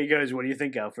 where he goes, "What do you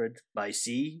think, Alfred? By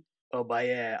sea or by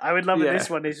air?" I would love it. This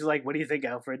one is like, "What do you think,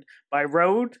 Alfred? By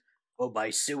road or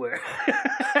by sewer?"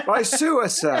 By sewer,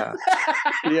 sir.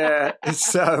 Yeah,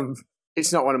 it's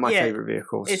not one of my favorite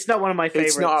vehicles. It's not one of my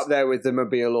favorites. It's not up there with the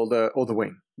Mobile or the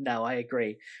Wing. No, I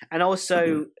agree. And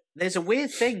also, there's a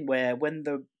weird thing where when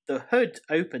the hood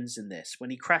opens in this, when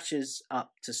he crashes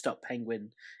up to stop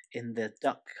Penguin in the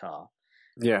duck car,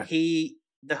 the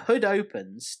hood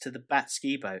opens to the Bat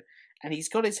ski boat, and he's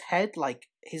got his head, like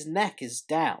his neck is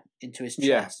down into his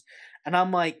chest, And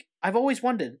I'm like, I've always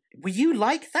wondered, were you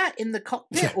like that in the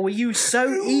cockpit, or were you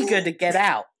so eager to get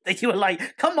out that you were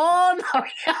like, come on, hurry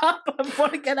up, I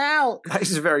want to get out? That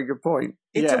is a very good point.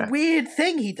 It's a weird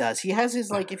thing he does. He has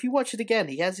his, like, if you watch it again,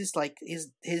 he has his, like,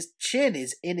 his chin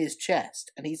is in his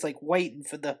chest, and he's, like, waiting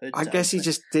for the hood. I guess he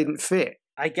just didn't fit.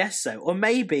 I guess so. Or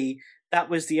maybe that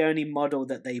was the only model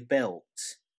that they built.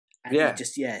 And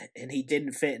and he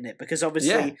didn't fit in it, because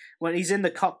obviously when he's in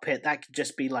the cockpit, that could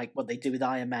just be like what they do with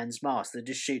Iron Man's mask. They're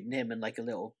just shooting him in like a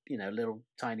little, little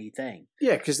tiny thing.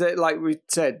 Yeah, because like we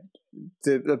said,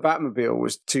 the Batmobile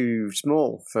was too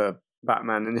small for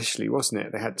Batman initially, wasn't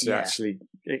it? They had to actually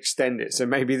extend it. So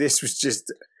maybe this was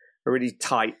just a really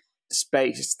tight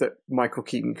space that Michael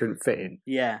Keaton couldn't fit in.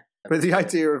 Yeah. But the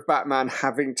idea of Batman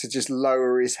having to just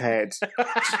lower his head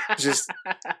just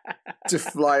to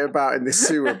fly about in this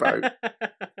sewer boat,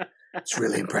 it's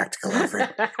really impractical,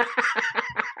 Alfred.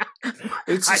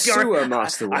 It's a sewer,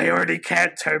 Master Wayne. I already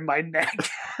can't turn my neck.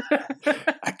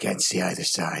 I can't see either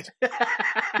side.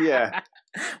 Yeah.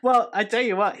 Well, I tell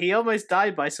you what, he almost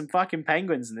died by some fucking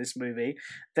penguins in this movie.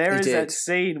 There is that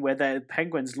scene where the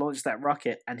penguins launch that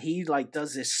rocket, and he like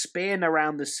does this spin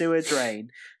around the sewer drain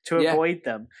to avoid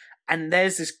them. And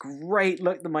there's this great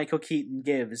look that Michael Keaton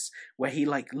gives where he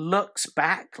like looks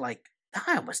back like,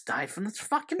 I almost died from those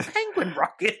fucking penguin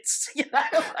rockets.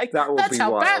 Like that's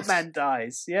how wild. Batman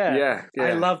dies. Yeah.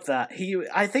 I love that.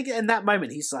 I think in that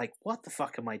moment he's like, "What the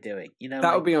fuck am I doing?"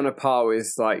 That would be on a par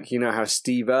with like how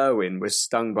Steve Irwin was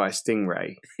stung by a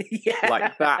stingray. Yeah,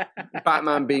 like that.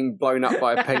 Batman being blown up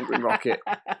by a penguin rocket.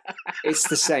 It's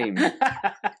the same.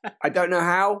 I don't know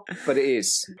how, but it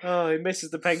is. Oh, he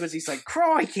misses the penguins. He's like,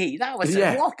 "Crikey, that was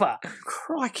a whopper."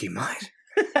 Crikey, mate.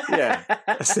 Yeah,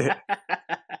 that's it.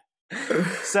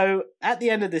 So at the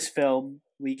end of this film,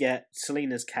 we get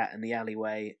Selina's cat in the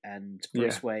alleyway, and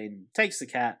Bruce Wayne takes the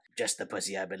cat, just the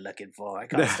pussy I've been looking for. I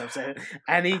can't stop saying it.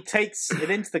 And he takes it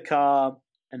into the car,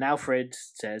 and Alfred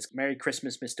says, "Merry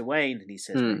Christmas, Mr. Wayne," and he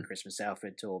says, "Merry Christmas,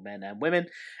 Alfred," to all men and women.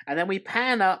 And then we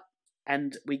pan up,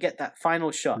 and we get that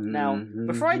final shot. Now,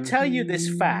 before I tell you this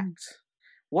fact,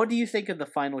 what do you think of the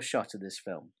final shot of this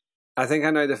film? I think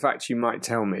I know the fact you might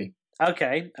tell me.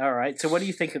 Okay, all right. So what do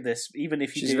you think of this, even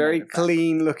if you She's a very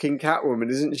clean-looking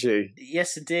Catwoman, isn't she?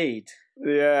 Yes, indeed.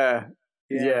 Yeah,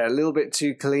 a little bit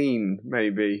too clean,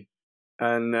 maybe.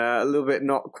 And a little bit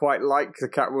not quite like the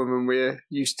Catwoman we're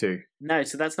used to. No,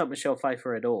 so that's not Michelle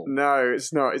Pfeiffer at all. No,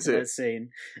 it's not, is it? That scene.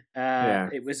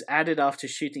 It was added after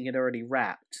shooting had already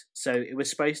wrapped. So it was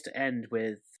supposed to end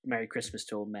with Merry Christmas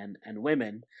to all men and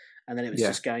women. And then it was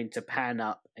just going to pan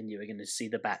up, and you were going to see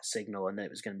the bat signal, and then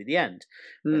it was going to be the end.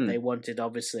 But they wanted,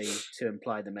 obviously, to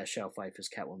imply that Michelle Pfeiffer's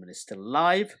Catwoman is still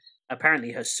alive.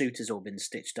 Apparently, her suit has all been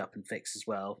stitched up and fixed as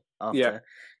well after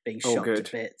being shot to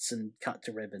bits and cut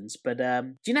to ribbons. But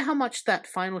do you know how much that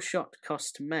final shot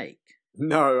cost to make?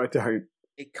 No, I don't.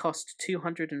 It cost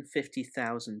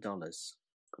 $250,000.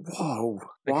 Whoa!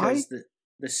 Because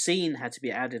the scene had to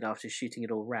be added after shooting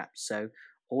it all wrapped, so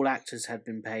all actors had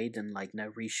been paid, and like no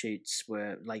reshoots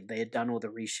were like they had done all the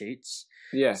reshoots.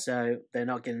 Yeah. So they're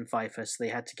not getting Pfeiffer, so they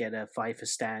had to get a Pfeiffer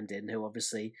stand-in who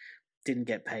obviously didn't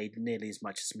get paid nearly as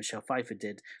much as Michelle Pfeiffer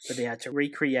did, but they had to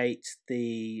recreate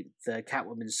the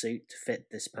Catwoman suit to fit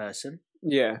this person.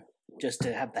 Yeah. Just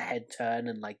to have the head turn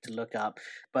and like to look up.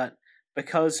 But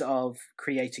because of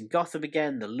creating Gotham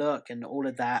again, the look and all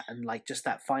of that, and like just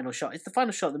that final shot, it's the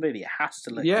final shot of the movie. It has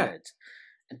to look good.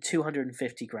 And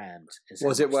 $250,000 is.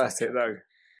 Was it worth it though?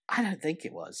 I don't think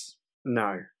it was.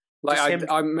 No, like it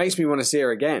makes me want to see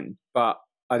her again, but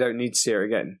I don't need to see her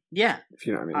again. Yeah, if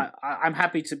you know what I mean. I'm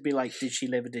happy to be like, did she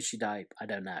live or did she die? I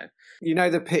don't know. You know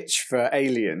the pitch for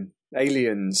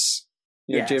Aliens.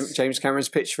 You know, James Cameron's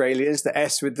pitch for Aliens, the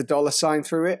S with the $sign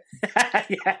through it.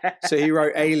 Yeah. So he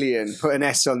wrote Alien, put an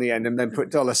S on the end, and then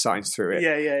put $signs through it.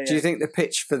 Yeah. Do you think the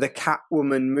pitch for the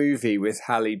Catwoman movie with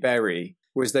Halle Berry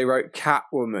was they wrote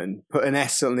Catwoman, put an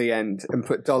S on the end, and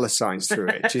put $signs through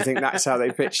it? Do you think that's how they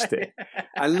pitched it?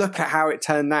 And look at how it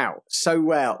turned out. So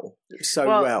well,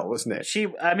 wasn't it?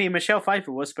 Michelle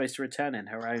Pfeiffer was supposed to return in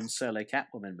her own solo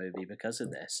Catwoman movie because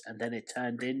of this, and then it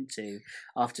turned into,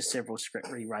 after several script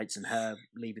rewrites and her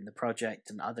leaving the project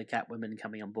and other Catwomen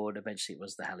coming on board, eventually it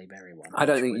was the Halle Berry one. I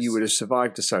don't think you would have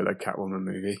survived a solo Catwoman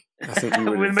movie. I think you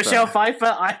would with Michelle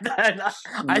Pfeiffer. I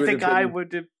think I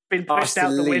would have been pushed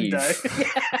out the window.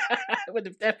 I would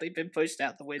have definitely been pushed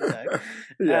out the window.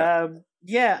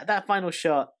 That final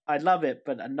shot, I love it,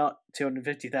 but not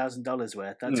 $250,000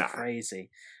 worth. That's crazy.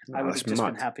 No, I would have just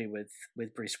been happy with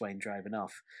Bruce Wayne driving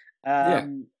off.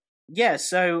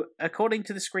 So according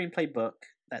to the screenplay book,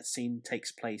 that scene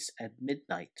takes place at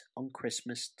midnight on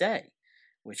Christmas Day.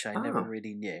 which I never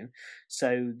really knew.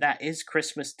 So that is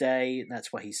Christmas Day.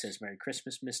 That's why he says Merry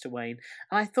Christmas, Mr. Wayne.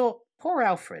 And I thought, poor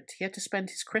Alfred. He had to spend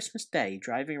his Christmas Day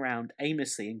driving around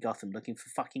aimlessly in Gotham looking for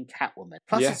fucking Catwoman.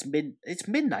 Plus, it's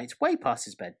midnight. It's way past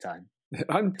his bedtime.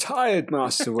 I'm tired,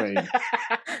 Master Wayne.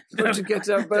 Got to get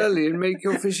up early and make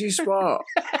your fishy swap.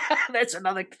 There's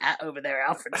another cat over there,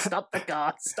 Alfred. Stop the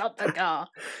car. Stop the car.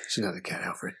 It's another cat,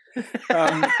 Alfred.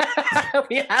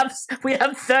 We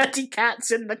have 30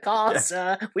 cats in the car,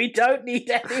 sir. We don't need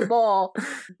any more.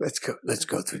 Let's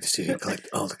go through the city and collect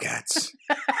all the cats.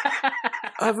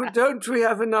 Don't we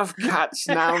have enough cats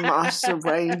now, Master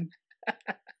Wayne?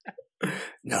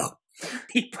 No.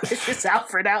 He pushes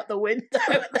Alfred out the window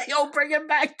and they all bring him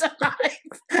back to life.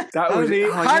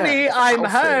 Honey, I'm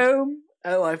home.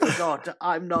 Oh, I forgot.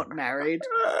 I'm not married.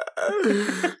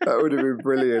 That would have been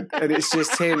brilliant. And it's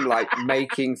just him, like,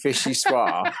 making fishy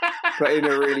swar, but in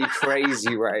a really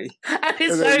crazy way. And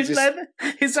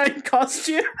his own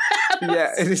costume.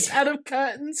 Yeah. Out of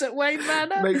curtains at Wayne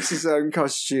Manor. Makes his own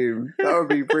costume. That would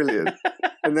be brilliant.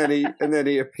 And then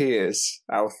he appears,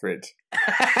 Alfred.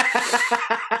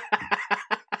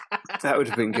 That would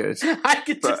have been good. I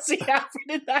could just see Alfred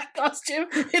in that costume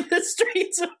in the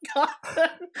streets of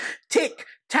Gotham. Tick,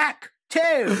 tack,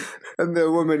 toe. And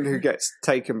the woman who gets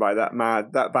taken by that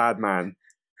bad man.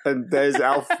 And there's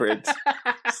Alfred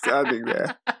standing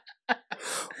there.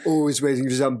 Always waiting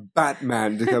for some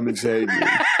Batman to come and save you.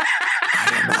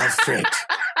 I am Alfred.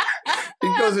 He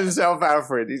calls himself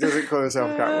Alfred. He doesn't call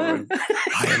himself Catwoman.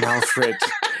 I am Alfred.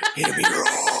 Hear me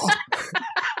roar.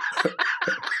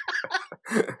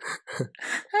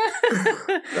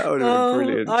 That would have been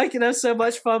brilliant. I can have so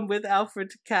much fun with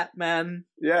Alfred Catman.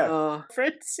 Yeah.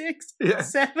 Alfred 6,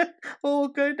 7, all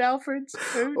good Alfreds.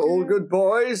 Oh, all good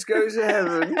boys go to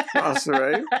heaven. Master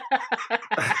Wayne.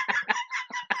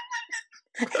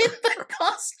 In the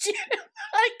costume.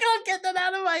 I can't get that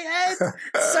out of my head.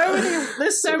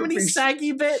 There's so many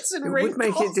saggy bits and wrinkles. It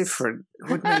would make it different. It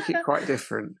would make it quite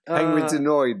different. Penguin's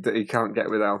annoyed that he can't get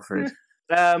with Alfred.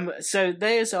 So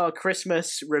there's our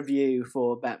Christmas review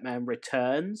for Batman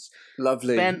Returns.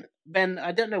 Lovely. Ben,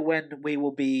 I don't know when we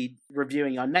will be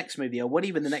reviewing our next movie or what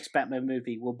even the next Batman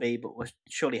movie will be, but we'll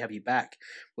surely have you back.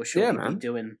 We'll surely be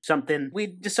doing something. We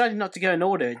decided not to go in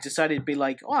order. Decided to be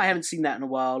like, I haven't seen that in a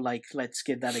while. Like, let's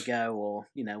give that a go or,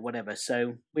 whatever.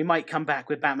 So we might come back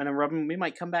with Batman and Robin. We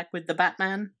might come back with the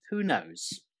Batman. Who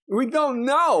knows? We don't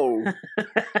know.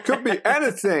 Could be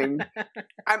anything.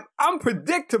 I'm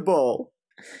unpredictable.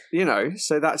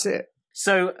 So that's it.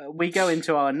 So we go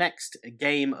into our next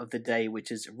game of the day,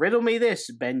 which is Riddle Me This,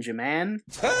 Benjamin.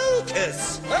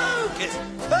 Focus! Focus!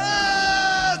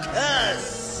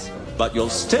 Focus! But you'll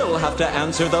still have to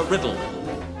answer the riddle.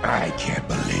 I can't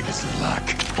believe his luck.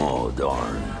 Oh,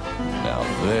 darn. Now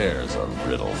there's a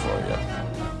riddle for you.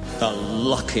 A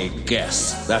lucky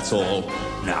guess, that's all.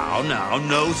 Now,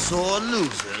 no sore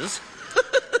losers.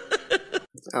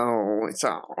 I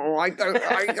don't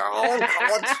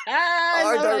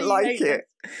like it.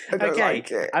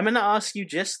 I'm going to ask you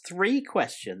just 3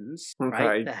 questions,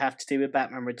 right, that have to do with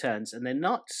Batman Returns, and they're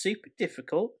not super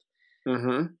difficult.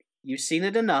 Mm-hmm. You've seen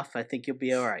it enough. I think you'll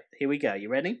be all right. Here we go. You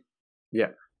ready? Yeah.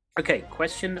 Okay,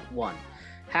 question 1.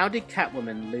 How did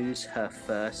Catwoman lose her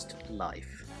first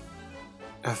life?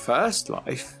 Her first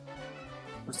life?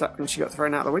 Was that when she got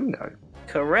thrown out the window?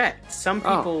 Correct. Some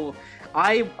people...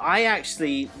 I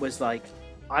actually was like...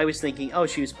 I was thinking,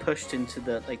 she was pushed into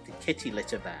the kitty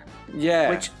litter van.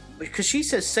 Yeah. Because she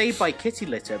says saved by kitty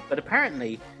litter, but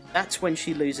apparently that's when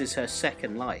she loses her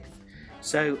second life.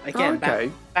 So, again,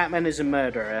 Batman is a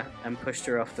murderer and pushed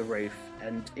her off the roof,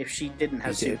 and if she didn't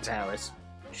have superpowers,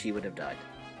 she would have died.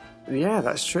 Yeah,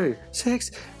 that's true.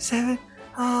 6, 7,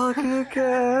 all good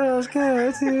girls go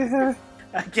to her.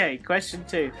 Okay, question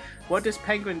 2. What does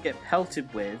Penguin get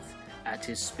pelted with at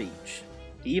his speech?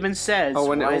 He even says...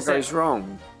 when it all goes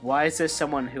wrong. Why is there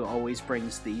someone who always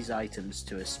brings these items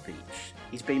to a speech?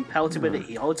 He's being pelted with it.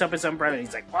 He holds up his umbrella and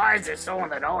he's like, why is there someone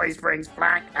that always brings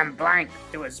blank and blank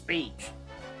to a speech?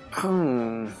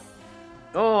 Oh,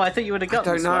 I thought you would have got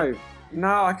this. I don't know.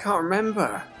 No, I can't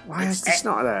remember. Why is this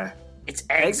not there? It's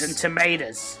eggs and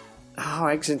tomatoes. Oh,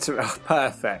 eggs and tomatoes. Oh,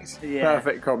 perfect. Yeah.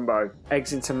 Perfect combo.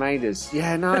 Eggs and tomatoes.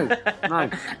 Yeah, no.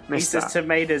 He says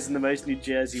tomatoes in the most New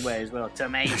Jersey way as well.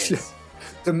 Tomatoes.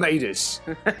 Tomatoes.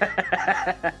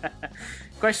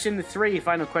 Question 3,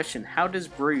 final question. How does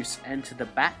Bruce enter the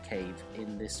Batcave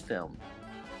in this film?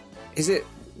 Does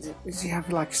he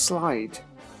have like a slide?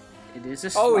 It is a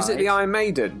slide. Oh, is it the Iron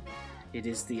Maiden? It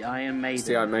is the Iron Maiden. It's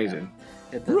the Iron Maiden.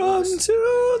 Yeah. Run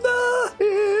to the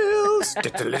hills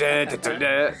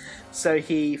Wheels. So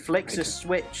he flicks a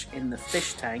switch in the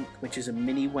fish tank, which is a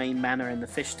mini Wayne Manor in the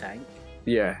fish tank.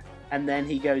 Yeah. And then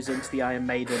he goes into the Iron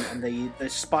Maiden, and the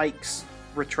spikes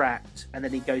retract, and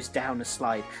then he goes down a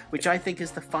slide, which I think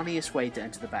is the funniest way to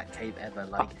enter the Batcave ever.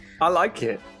 Like, I like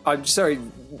it. I'm sorry,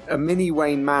 a mini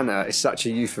Wayne Manor is such a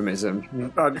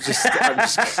euphemism. I'm just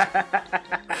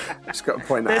got to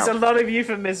point that there's out. a lot of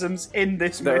euphemisms in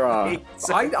this movie. There are.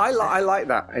 So- I like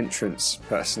that entrance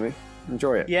personally.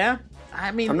 Enjoy it. Yeah,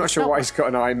 I mean, I'm not it's sure why he's got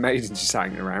an Iron Maiden just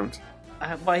hanging around.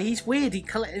 Well, he's weird.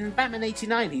 In Batman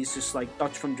 '89, he's just like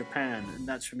Dodge from Japan, and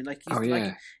that's from like he's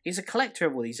like he's a collector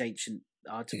of all these ancient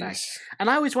artifacts. Yes. And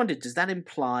I always wondered, does that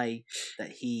imply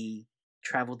that he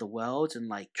traveled the world and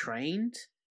like trained?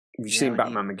 You've seen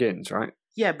Batman Begins, right?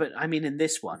 Yeah, but I mean, in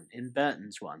this one, in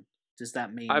Burton's one, does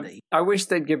that mean that he... I wish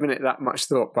they'd given it that much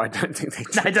thought, but I don't think they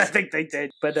did. I don't think they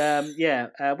did. But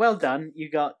well done. You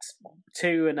got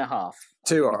 2.5.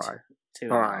 2, all right. 2.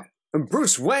 All right. And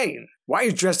Bruce Wayne, why are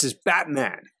you dressed as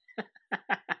Batman?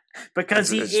 Because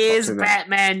he It's is fucking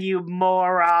Batman, you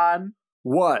moron.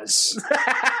 Was.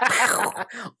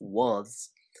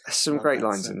 Was. There's some Well, great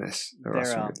that's lines in this. There are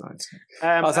some good lines.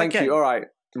 Thank okay. you. All right.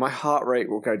 My heart rate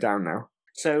will go down now.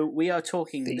 So we are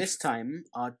talking Thief. this time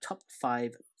our top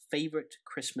 5 favorite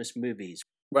Christmas movies.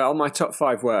 Well, my top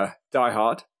 5 were Die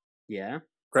Hard, Yeah,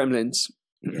 Gremlins,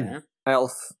 yeah.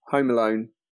 Elf, Home Alone,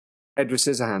 Edward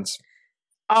Scissorhands.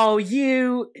 Oh,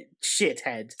 you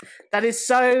shithead! That is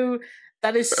so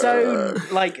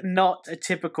like not a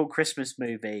typical Christmas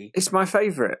movie. It's my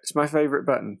favourite. It's my favourite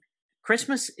button.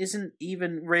 Christmas isn't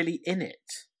even really in it.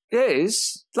 It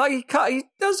is. Like, he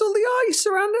does all the ice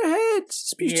around her head.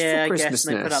 It's beautiful Yeah, I Christmasness. guess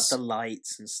and they put up the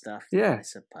lights and stuff. Yeah. I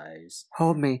suppose.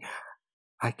 Hold me.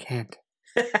 I can't.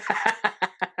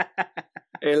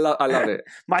 I love it.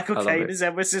 Michael I love Caine it. is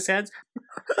Edward Scissorhands.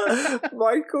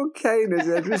 Michael Caine is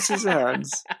Edward Scissorhands.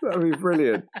 That would be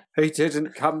brilliant. He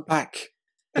didn't come back.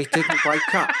 He didn't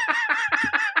wake up.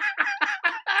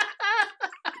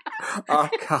 I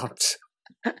can't.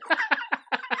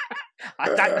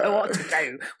 I don't know what to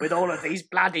do with all of these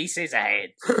bloody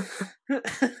scissorheads.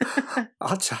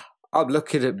 I'm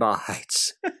looking at my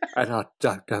heights, and I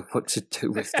don't know what to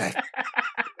do with them.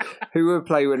 Who would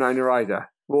play Winona Ryder?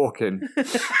 Walking.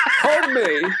 Hold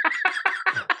me!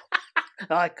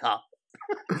 I can't.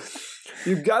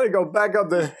 You've got to go back up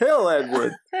the hill,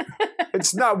 Edward.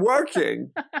 It's not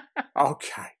working.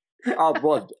 Okay.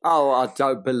 I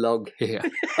don't belong here.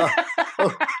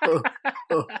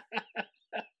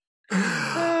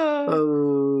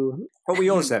 What were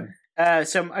yours then?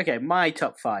 My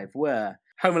top 5 were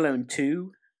Home Alone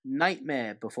 2,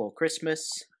 Nightmare Before Christmas,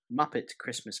 Muppet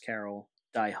Christmas Carol,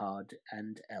 Die Hard,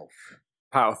 and Elf.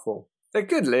 Powerful. They're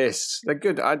good lists. They're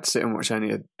good. I'd sit and watch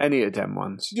any of them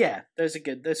ones. Yeah, those are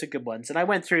good ones. And I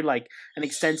went through like an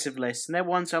extensive list, and there are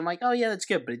ones I'm like, oh yeah, that's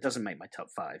good, but it doesn't make my top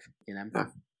 5. You know. No.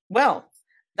 Well,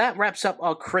 that wraps up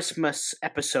our Christmas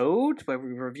episode where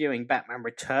we're reviewing Batman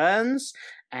Returns,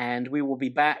 and we will be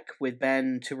back with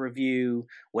Ben to review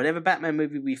whatever Batman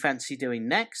movie we fancy doing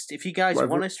next. If you guys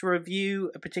want us to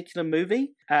review a particular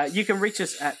movie, you can reach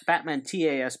us at Batman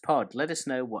TAS Pod. Let us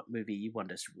know what movie you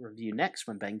want us to review next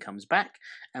when Ben comes back,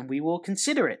 and we will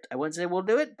consider it. I won't say we'll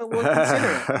do it, but we'll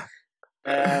consider it.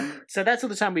 So that's all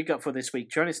the time we've got for this week.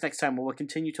 Join us next time where we'll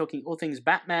continue talking all things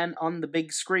Batman on the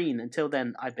big screen. Until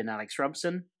then, I've been Alex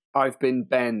Robson. I've been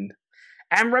Ben.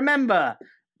 And remember,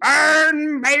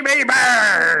 burn, baby,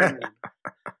 burn!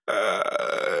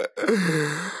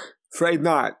 Afraid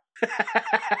not.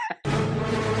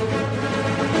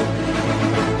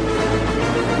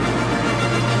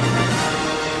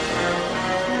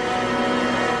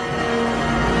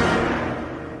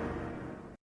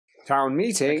 Town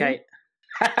meeting. Okay.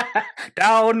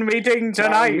 Down meeting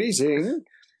tonight. Town meeting.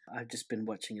 I've just been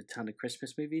watching a ton of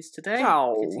Christmas movies today.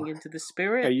 Oh. Getting into the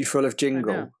spirit. Are you full of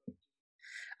jingle?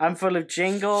 I'm full of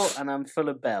jingle and I'm full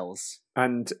of bells.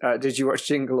 And did you watch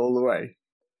Jingle all the way?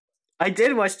 I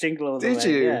did watch Jingle all the way. Did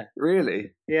you? Yeah.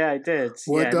 Really? Yeah, I did.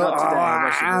 What yeah, not today. I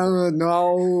watched it.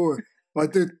 No.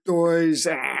 What the toys?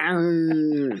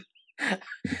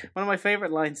 One of my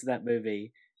favourite lines in that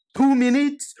movie. 2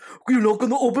 minutes? You're not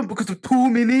going to open because of 2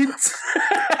 minutes?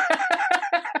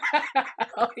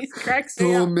 Oh, he cracks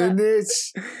me 2 up.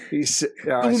 minutes? He's,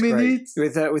 2 minutes?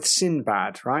 With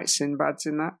Sinbad, right? Sinbad's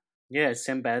in that? Yeah,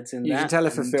 Sinbad's in that. You can tell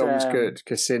if a and, film's good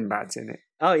because Sinbad's in it.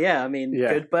 Oh, yeah. I mean,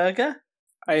 Yeah. Good Burger?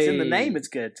 It's in the name. It's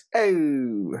good.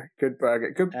 Oh, Good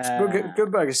Burger. Good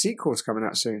Burger sequel's coming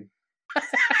out soon.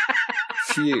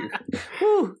 Phew.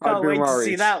 Whew, I've can't been wait to see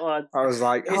worried. that one. I was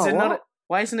like, Is it not?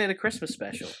 Why isn't it a Christmas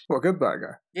special? What, Good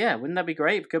Burger? Yeah, wouldn't that be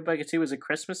great if Good Burger 2 was a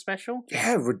Christmas special?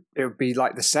 Yeah, it would be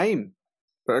like the same.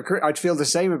 But I'd feel the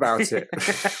same about it.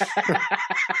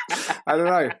 I don't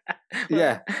know.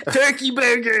 Yeah. Turkey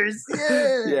burgers!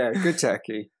 Yeah! Yeah, good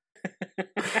turkey.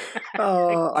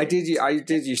 Oh, I did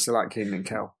used to like Keenan and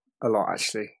Kel a lot,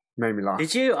 actually. Made me laugh.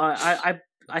 Did you? I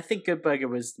think Good Burger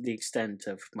was the extent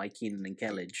of my Keenan and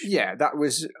Kellage. Yeah, that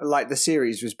was, like, the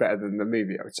series was better than the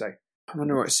movie, I would say. I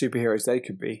wonder what superheroes they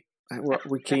could be. What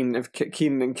would Keenan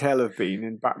and Kel have been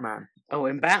in Batman? Oh,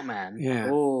 in Batman? Yeah.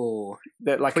 Oh.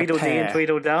 They're like Tweedledee and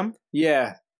Tweedledum?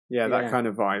 Yeah, that kind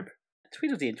of vibe.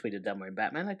 Tweedledee and Tweedledum were in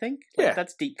Batman, I think. Yeah.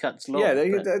 That's Deep Cuts Law. Yeah,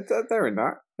 they're in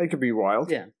that. They could be wild.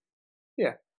 Yeah.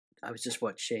 Yeah. I was just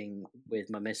watching with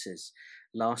my missus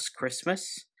Last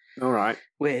Christmas. All right.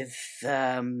 With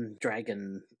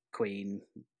Dragon Queen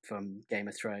from Game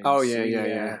of Thrones. Oh,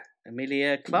 yeah.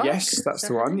 Emilia Clarke? Yes, that's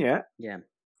the one, yeah. Yeah.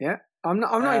 Yeah. I'm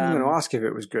not even going to ask if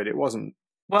it was good. It wasn't.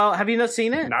 Well, have you not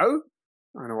seen it? No.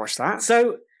 I'm going to watch that.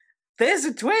 So, there's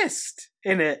a twist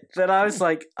in it that I was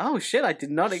like, oh shit, I did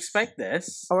not expect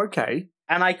this. Oh, okay.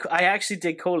 And I actually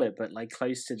did call it, but like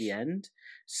close to the end.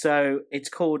 So, it's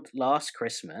called Last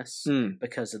Christmas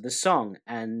because of the song.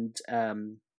 And,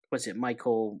 what's it,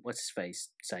 Michael, what's his face,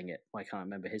 sang it? I can't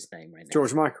remember his name right now.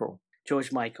 George Michael.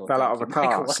 George Michael. Fell out of a car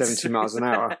Michael at 70 miles an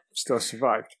hour. Still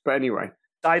survived. But anyway.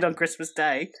 Died on Christmas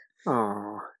Day.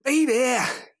 Oh, baby!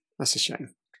 That's a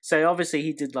shame. So obviously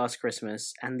he did Last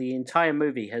Christmas, and the entire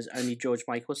movie has only George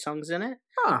Michael songs in it.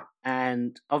 Ah.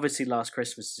 And obviously Last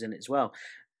Christmas is in it as well.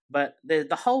 But the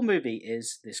whole movie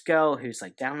is this girl who's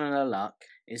like down on her luck,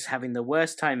 is having the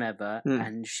worst time ever,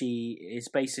 and she is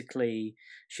basically,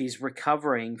 she's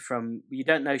recovering from, you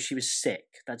don't know she was sick,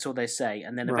 that's all they say.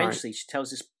 And then eventually she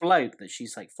tells this bloke that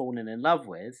she's like fallen in love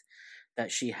with,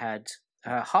 that she had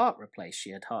her heart replaced.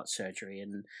 She had heart surgery,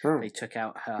 and they took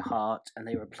out her heart and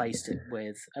they replaced it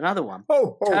with another one.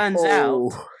 Turns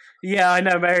out, yeah, I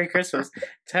know, Merry Christmas.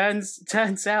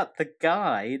 Turns out the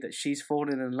guy that she's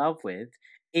fallen in love with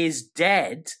is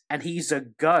dead, and he's a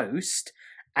ghost,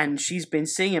 and she's been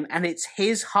seeing him, and it's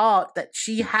his heart that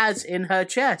she has in her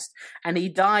chest, and he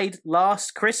died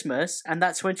last Christmas, and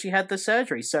that's when she had the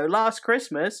surgery. So last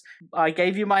Christmas, I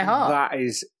gave you my heart. That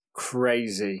is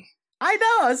crazy. I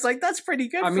know. I was like, that's pretty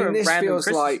good for a this random feels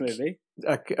Christmas like movie.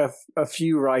 A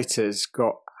few writers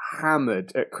got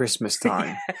hammered at Christmas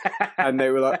time, and they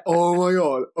were like, "Oh my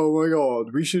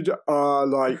god, we should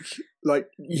like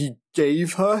he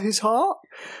gave her his heart,"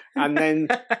 and then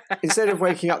instead of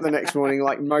waking up the next morning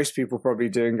like most people probably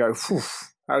do and go, "Phew,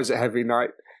 that was a heavy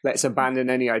night. Let's abandon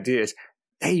any ideas."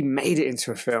 They made it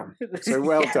into a film, so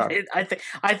well done.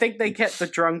 I think they kept the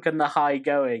drunk and the high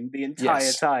going the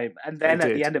entire time, and then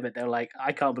at the end of it, they were like,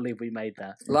 "I can't believe we made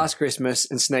that." Last Christmas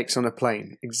and Snakes on a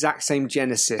Plane, exact same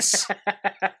genesis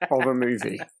of a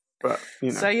movie, but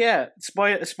you know. So yeah,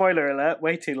 spoiler alert.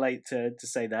 Way too late to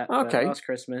say that. Okay, Last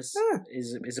Christmas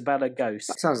is about a ghost.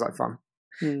 That sounds like fun.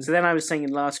 So then I was singing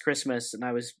Last Christmas, and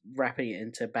I was rapping it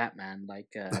into Batman,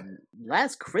 like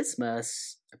Last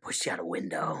Christmas, I pushed you out a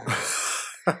window.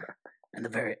 And the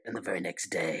very next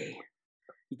day,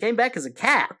 he came back as a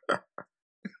cat.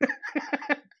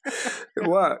 It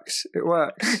works. It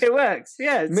works.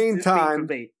 Yeah. Meantime,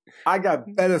 I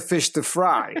got better fish to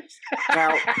fry.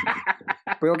 Now,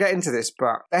 we'll get into this,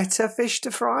 but better fish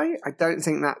to fry? I don't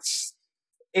think that's...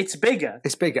 It's bigger.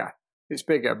 It's bigger.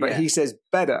 But he says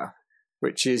better,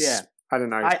 which is... Yeah. I don't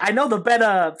know. I know the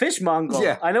better fishmonger.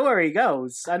 Yeah. I know where he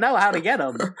goes. I know how to get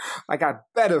him. I got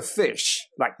better fish,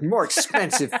 like more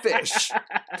expensive fish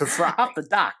to fry. Off the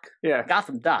dock. Yeah.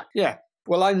 Gotham Dock. Yeah.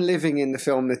 Well, I'm living in the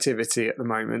film Nativity at the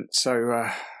moment, so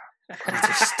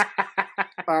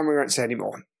we won't say any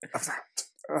more of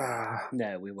that.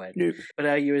 No, we won't. Nope. But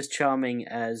are you as charming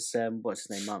as, what's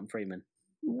his name, Martin Freeman?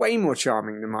 Way more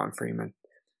charming than Martin Freeman.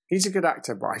 He's a good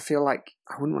actor, but I feel like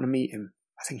I wouldn't want to meet him.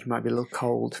 I think he might be a little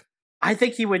cold. I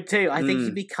think he would too. I think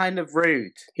he'd be kind of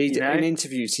rude. In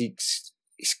interviews,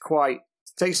 he's quite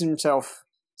takes himself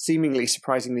seemingly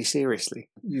surprisingly seriously.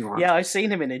 Yeah, I've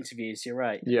seen him in interviews. You're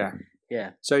right. Yeah.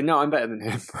 Yeah. So no, I'm better than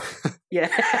him. Yeah.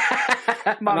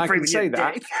 And I can say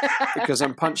that because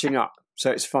I'm punching up, so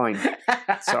it's fine.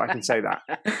 So I can say that.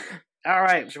 All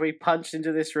right, should we punch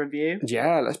into this review?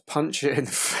 Yeah, let's punch it in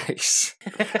the face.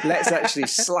 Let's actually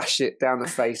slash it down the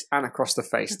face and across the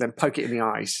face, then poke it in the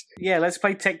eyes. Yeah, let's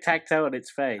play tic-tac-toe on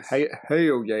its face. Hey,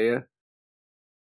 oh yeah.